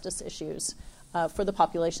environmental justice issues for the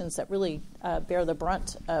populations that really bear the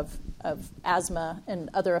brunt of asthma and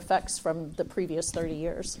other effects from the previous 30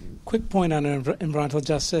 years. Quick point on environmental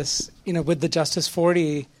justice. With the Justice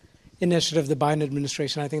 40 initiative, the Biden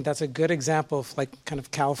administration, I think that's a good example of kind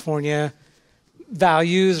of California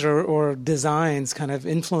values or designs kind of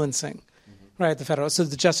influencing, right, the federal. So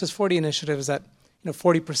the Justice 40 initiative is that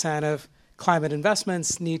 40% of climate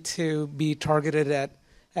investments need to be targeted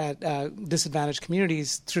at disadvantaged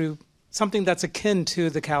communities through something that's akin to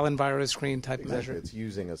the Cal EnviroScreen type measure. It's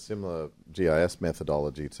using a similar GIS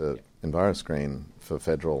methodology to EnviroScreen for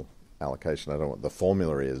federal allocation. I don't know what the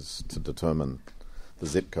formula is to determine the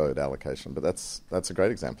zip code allocation, but that's a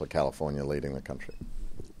great example of California leading the country.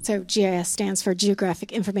 So GIS stands for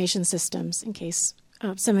Geographic Information Systems, in case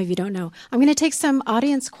some of you don't know. I'm going to take some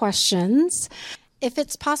audience questions. If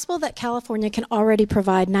it's possible that California can already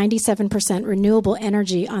provide 97% renewable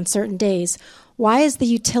energy on certain days, why is the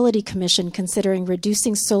Utility Commission considering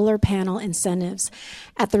reducing solar panel incentives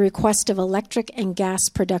at the request of Electric and Gas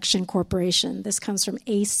Production Corporation? This comes from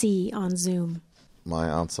AC on Zoom. My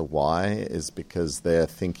answer why is because they're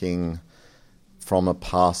thinking from a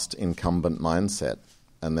past incumbent mindset,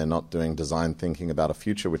 and they're not doing design thinking about a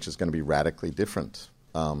future which is going to be radically different.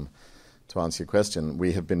 To answer your question,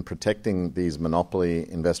 we have been protecting these monopoly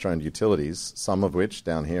investor-owned utilities, some of which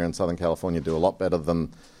down here in Southern California do a lot better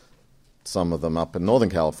than some of them up in Northern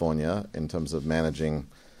California in terms of managing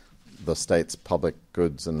the state's public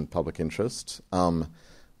goods and public interest.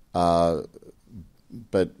 But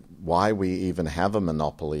why we even have a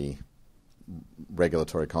monopoly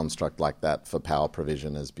regulatory construct like that for power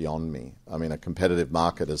provision is beyond me. I mean, a competitive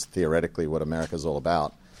market is theoretically what America's all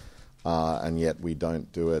about. And yet we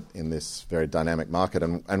don't do it in this very dynamic market.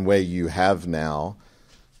 And where you have now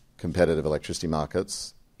competitive electricity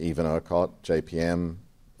markets, even ERCOT, JPM,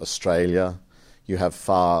 Australia, you have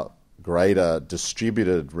far greater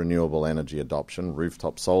distributed renewable energy adoption,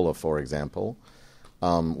 rooftop solar, for example,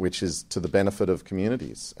 which is to the benefit of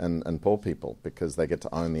communities and poor people because they get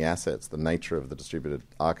to own the assets. The nature of the distributed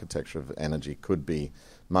architecture of energy could be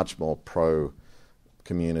much more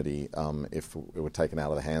pro-community if it were taken out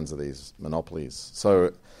of the hands of these monopolies.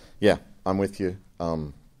 So, yeah, I'm with you.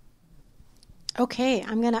 Okay,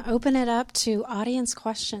 I'm going to open it up to audience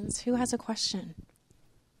questions. Who has a question?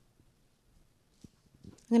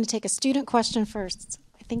 I'm going to take a student question first.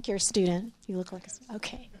 I think you're a student. You look like a student.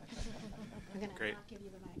 Okay. Great.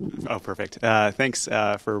 Oh, perfect. Thanks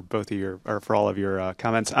for both of your, or for all of your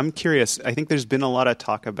comments. I'm curious. I think there's been a lot of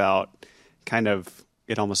talk about kind of,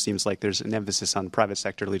 it almost seems like there's an emphasis on private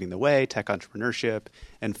sector leading the way, tech entrepreneurship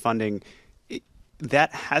and funding.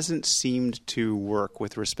 That hasn't seemed to work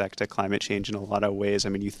with respect to climate change in a lot of ways. I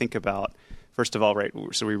mean, you think about, first of all, right,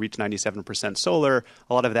 so we reached 97% solar.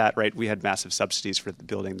 A lot of that, right, we had massive subsidies for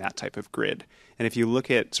building that type of grid. And if you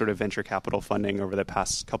look at sort of venture capital funding over the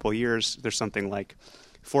past couple of years, there's something like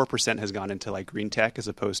 4% has gone into like green tech as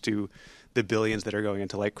opposed to the billions that are going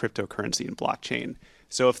into like cryptocurrency and blockchain.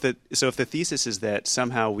 So if the thesis is that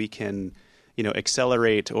somehow we can,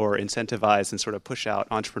 accelerate or incentivize and sort of push out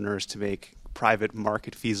entrepreneurs to make private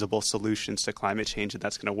market feasible solutions to climate change, and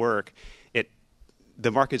that's going to work,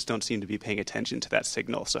 the markets don't seem to be paying attention to that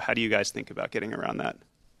signal. So how do you guys think about getting around that?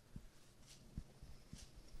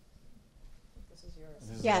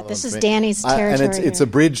 Yeah, this is Danny's territory. And it's a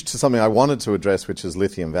bridge to something I wanted to address, which is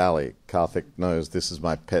Lithium Valley. Karthik knows this is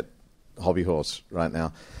my pet hobby horse right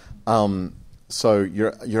now. So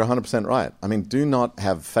you're 100% right. I mean, do not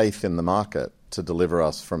have faith in the market to deliver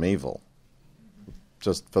us from evil.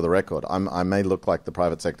 Just for the record, I may look like the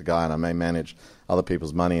private sector guy and I may manage other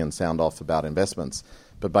people's money and sound off about investments,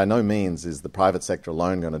 but by no means is the private sector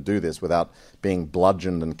alone going to do this without being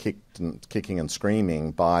bludgeoned and kicking and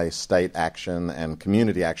screaming by state action and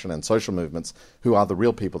community action and social movements who are the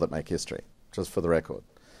real people that make history, just for the record.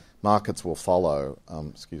 Markets will follow,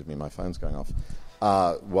 excuse me, my phone's going off,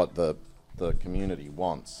 what the community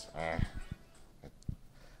wants.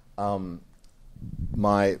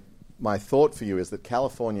 My thought for you is that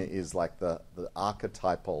California is like the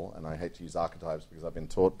archetypal, and I hate to use archetypes because I've been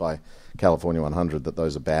taught by California 100 that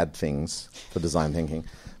those are bad things for design thinking,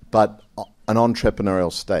 but an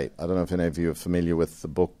entrepreneurial state. I don't know if any of you are familiar with the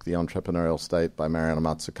book The Entrepreneurial State by Mariana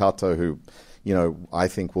Mazzucato, who, I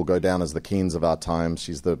think will go down as the Keynes of our times.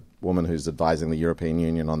 She's the woman who's advising the European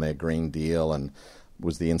Union on their Green Deal and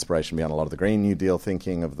was the inspiration behind a lot of the Green New Deal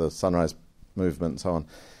thinking of the Sunrise Movement and so on.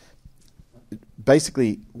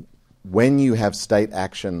 Basically, when you have state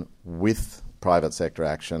action with private sector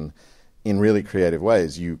action in really creative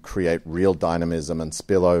ways, you create real dynamism and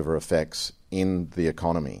spillover effects in the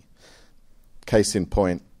economy. Case in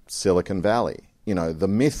point, Silicon Valley. The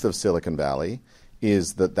myth of Silicon Valley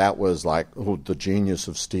is that was like the genius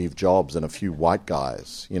of Steve Jobs and a few white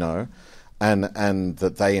guys, and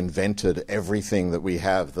that they invented everything that we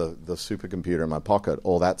have, the supercomputer in my pocket,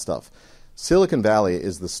 all that stuff. Silicon Valley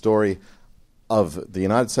is the story of the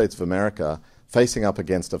United States of America facing up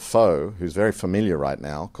against a foe who's very familiar right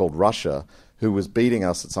now, called Russia, who was beating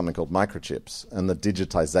us at something called microchips and the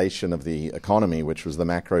digitization of the economy, which was the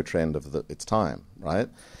macro trend of its time, right?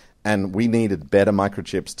 And we needed better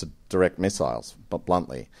microchips to direct missiles, but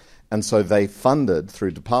bluntly. And so they funded,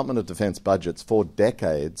 through Department of Defense budgets for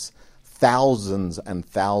decades, thousands and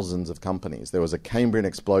thousands of companies. There was a Cambrian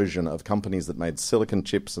explosion of companies that made silicon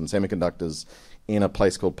chips and semiconductors in a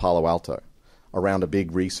place called Palo Alto, around a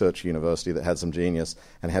big research university that had some genius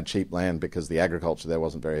and had cheap land because the agriculture there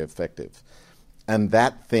wasn't very effective. And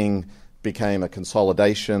that thing became a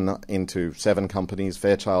consolidation into 7 companies,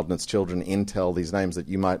 Fairchild and its children, Intel, these names that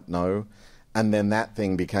you might know. And then that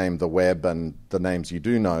thing became the web and the names you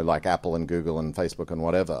do know, like Apple and Google and Facebook and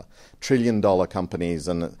whatever. $1 trillion companies,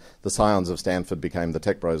 and the scions of Stanford became the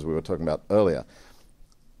tech bros we were talking about earlier.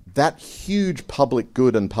 That huge public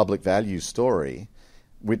good and public value story,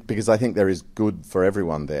 because I think there is good for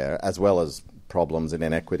everyone there, as well as problems in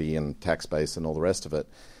inequity and tax base and all the rest of it,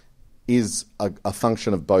 is a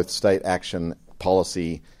function of both state action,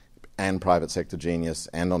 policy, and private sector genius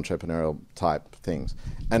and entrepreneurial type things.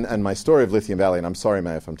 And my story of Lithium Valley, and I'm sorry,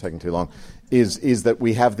 May, if I'm taking too long, is that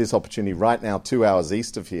we have this opportunity right now 2 hours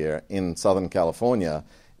east of here in Southern California,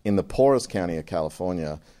 in the poorest county of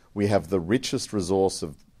California. We have the richest resource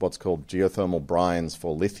of what's called geothermal brines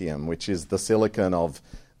for lithium, which is the silicon of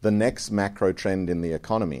the next macro trend in the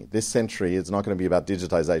economy. This century is not going to be about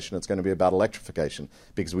digitization, it's going to be about electrification,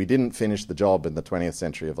 because we didn't finish the job in the 20th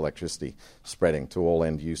century of electricity spreading to all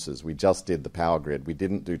end users. We just did the power grid. We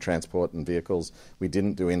didn't do transport and vehicles. We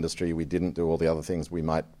didn't do industry. We didn't do all the other things we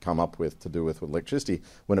might come up with to do with electricity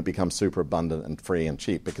when it becomes super abundant and free and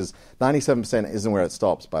cheap, because 97% isn't where it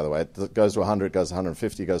stops, by the way. It goes to 100, goes to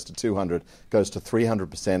 150, goes to 200, goes to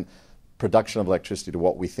 300% production of electricity to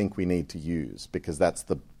what we think we need to use, because that's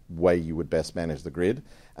the way you would best manage the grid.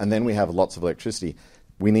 And then we have lots of electricity.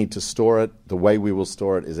 We need to store it. The way we will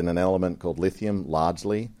store it is in an element called lithium,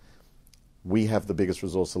 largely. We have the biggest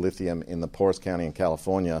resource of lithium in the poorest county in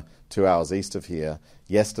California, 2 hours east of here.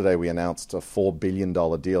 Yesterday we announced a $4 billion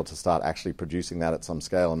deal to start actually producing that at some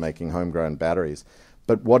scale and making homegrown batteries.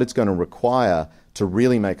 But what it's going to require to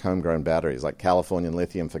really make homegrown batteries, like Californian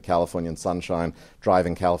lithium for Californian sunshine,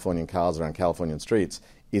 driving Californian cars around Californian streets,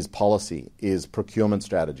 is policy, is procurement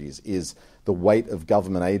strategies, is the weight of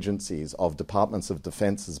government agencies, of departments of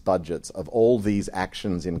defense's budgets, of all these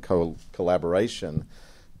actions in collaboration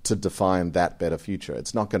to define that better future.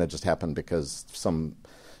 It's not going to just happen because some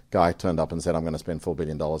guy turned up and said, I'm going to spend $4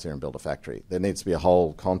 billion here and build a factory. There needs to be a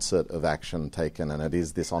whole concert of action taken, and it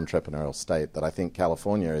is this entrepreneurial state that I think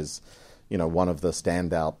California is, one of the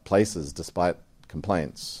standout places, despite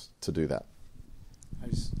complaints, to do that. I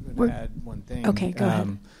just want to add one thing. Okay, go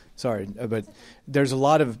ahead. Sorry, but there's a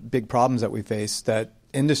lot of big problems that we face that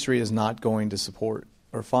industry is not going to support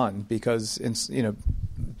or fund, because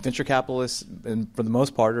venture capitalists, and for the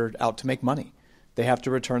most part, are out to make money. They have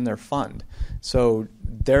to return their fund. So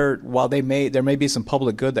while there may be some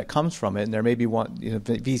public good that comes from it, and there may be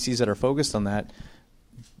VCs that are focused on that,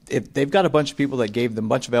 if they've got a bunch of people that gave them, a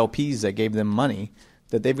bunch of LPs that gave them money,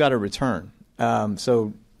 that they've got to return.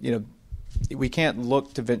 We can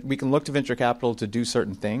look to venture capital to do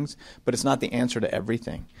certain things, but it's not the answer to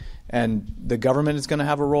everything. And the government is going to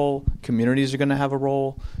have a role, communities are going to have a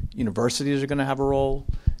role, universities are going to have a role,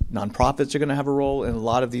 nonprofits are going to have a role in a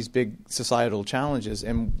lot of these big societal challenges.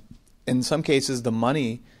 And in some cases, the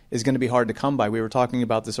money is going to be hard to come by. We were talking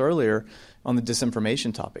about this earlier on the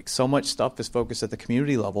disinformation topic. So much stuff is focused at the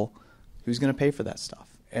community level. Who's going to pay for that stuff?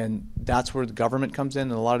 And that's where the government comes in,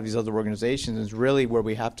 and a lot of these other organizations is really where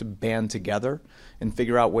we have to band together and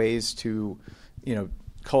figure out ways to,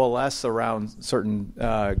 coalesce around certain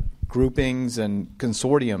groupings and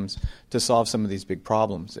consortiums to solve some of these big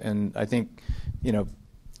problems. And I think,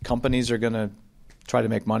 companies are going to try to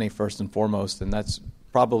make money first and foremost, and that's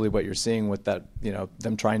probably what you're seeing with that,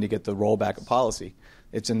 them trying to get the rollback of policy.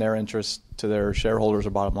 It's in their interest to their shareholders or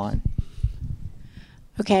bottom line.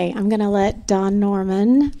 Okay, I'm going to let Don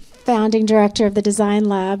Norman, founding director of the Design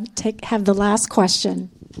Lab, have the last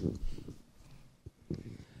question.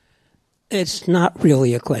 It's not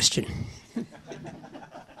really a question.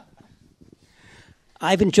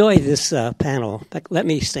 I've enjoyed this panel. Let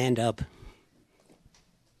me stand up.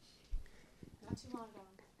 Not too long ago.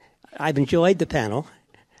 I've enjoyed the panel,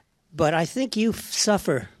 but I think you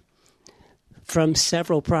suffer from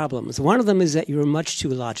several problems. One of them is that you're much too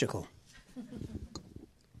logical.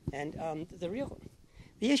 And the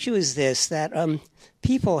issue is this, that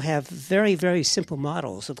people have very, very simple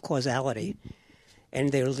models of causality,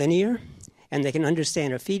 and they're linear, and they can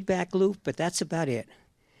understand a feedback loop, but that's about it.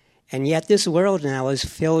 And yet this world now is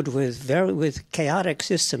filled with chaotic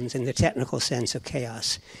systems in the technical sense of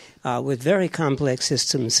chaos, with very complex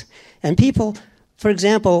systems. And people, for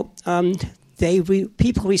example,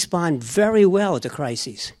 people respond very well to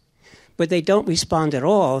crises, but they don't respond at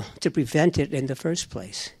all to prevent it in the first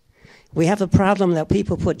place. We have a problem that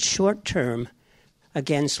people put short-term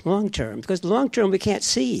against long-term, because long-term we can't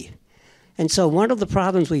see. And so one of the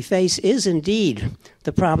problems we face is indeed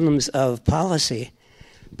the problems of policy,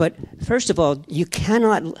 But first of all,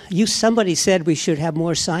 somebody said we should have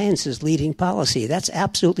more scientists leading policy. That's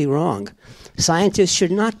absolutely wrong. Scientists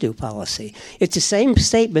should not do policy. It's the same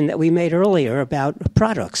statement that we made earlier about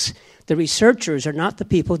products. The researchers are not the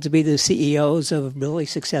people to be the CEOs of really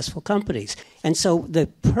successful companies. And so the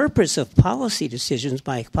purpose of policy decisions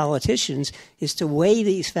by politicians is to weigh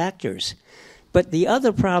these factors. But the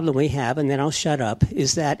other problem we have, and then I'll shut up,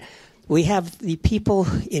 is that we have the people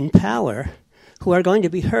in power who are going to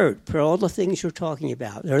be hurt for all the things you're talking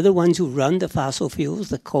about. They're the ones who run the fossil fuels,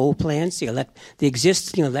 the coal plants, the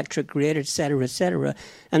existing electric grid, et cetera, et cetera.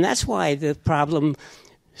 And that's why the problem,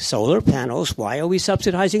 solar panels, why are we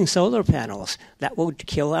subsidizing solar panels? That will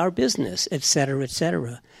kill our business, et cetera, et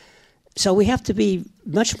cetera. So we have to be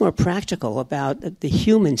much more practical about the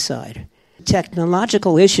human side.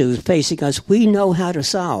 Technological issues facing us, we know how to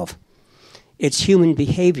solve. It's human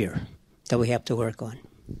behavior that we have to work on.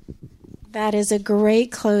 That is a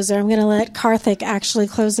great closer. I'm going to let Karthik actually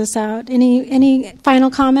close this out. Any final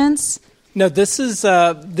comments? No, this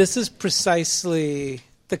is precisely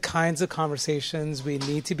the kinds of conversations we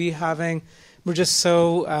need to be having. We're just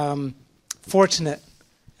so fortunate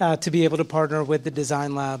to be able to partner with the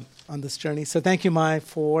Design Lab on this journey. So thank you, Mai,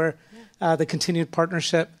 for the continued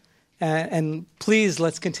partnership. And please,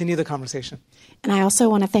 let's continue the conversation. And I also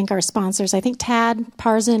want to thank our sponsors. I think Tad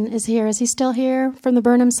Parson is here. Is he still here from the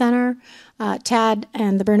Burnham Center? Tad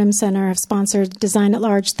and the Burnham Center have sponsored Design at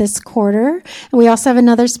Large this quarter. And we also have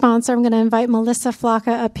another sponsor. I'm going to invite Melissa Flocka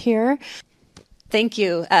up here. Thank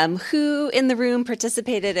you. Who in the room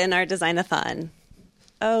participated in our Design-a-thon?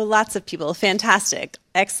 Oh, lots of people. Fantastic.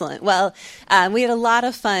 Excellent. Well, we had a lot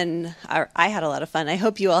of fun, or I had a lot of fun. I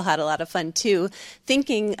hope you all had a lot of fun too,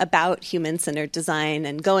 thinking about human-centered design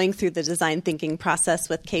and going through the design thinking process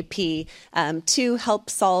with KP to help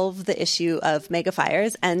solve the issue of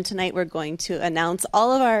megafires. And tonight we're going to announce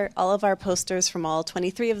all of our posters from all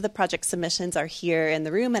 23 of the project submissions are here in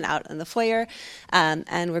the room and out in the foyer.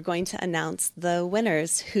 And we're going to announce the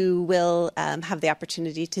winners who will have the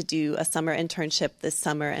opportunity to do a summer internship this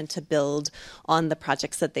summer and to build on the project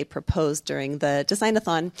that they proposed during the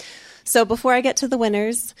Design-a-thon. So before I get to the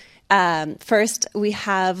winners, first we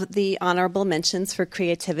have the honorable mentions for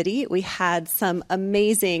creativity. We had some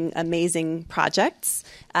amazing, amazing projects,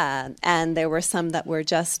 and there were some that were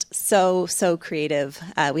just so creative.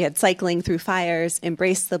 We had Cycling Through Fires,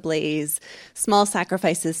 Embrace the Blaze, Small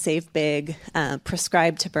Sacrifices Save Big,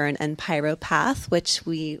 Prescribe to Burn, and Pyro Path, which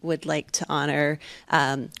we would like to honor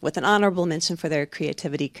with an honorable mention for their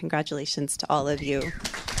creativity. Congratulations to all of you.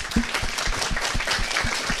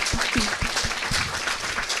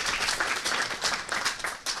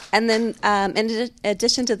 And then in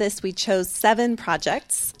addition to this, we chose 7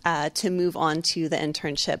 projects to move on to the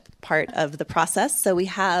internship part of the process. So we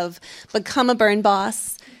have Become a Burn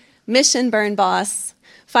Boss, Mission Burn Boss,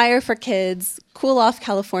 Fire for Kids, Cool Off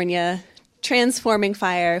California, Transforming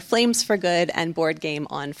Fire, Flames for Good, and Board Game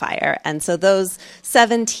on Fire. And so those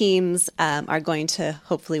 7 teams are going to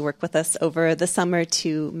hopefully work with us over the summer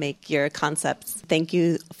to make your concepts. Thank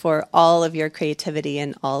you for all of your creativity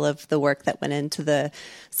and all of the work that went into the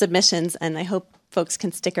submissions. And I hope folks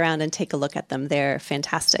can stick around and take a look at them. They're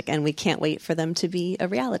fantastic, and we can't wait for them to be a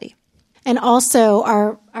reality. And also,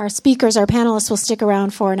 our speakers, our panelists will stick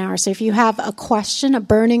around for an hour. So if you have a question, a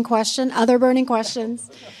burning question, other burning questions...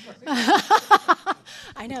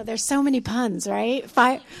 I know, there's so many puns, right?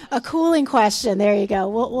 A cooling question, there you go.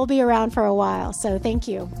 We'll be around for a while, so thank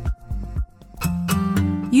you.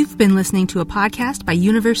 You've been listening to a podcast by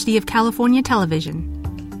University of California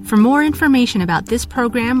Television. For more information about this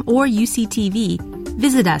program or UCTV,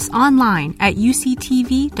 visit us online at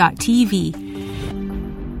uctv.tv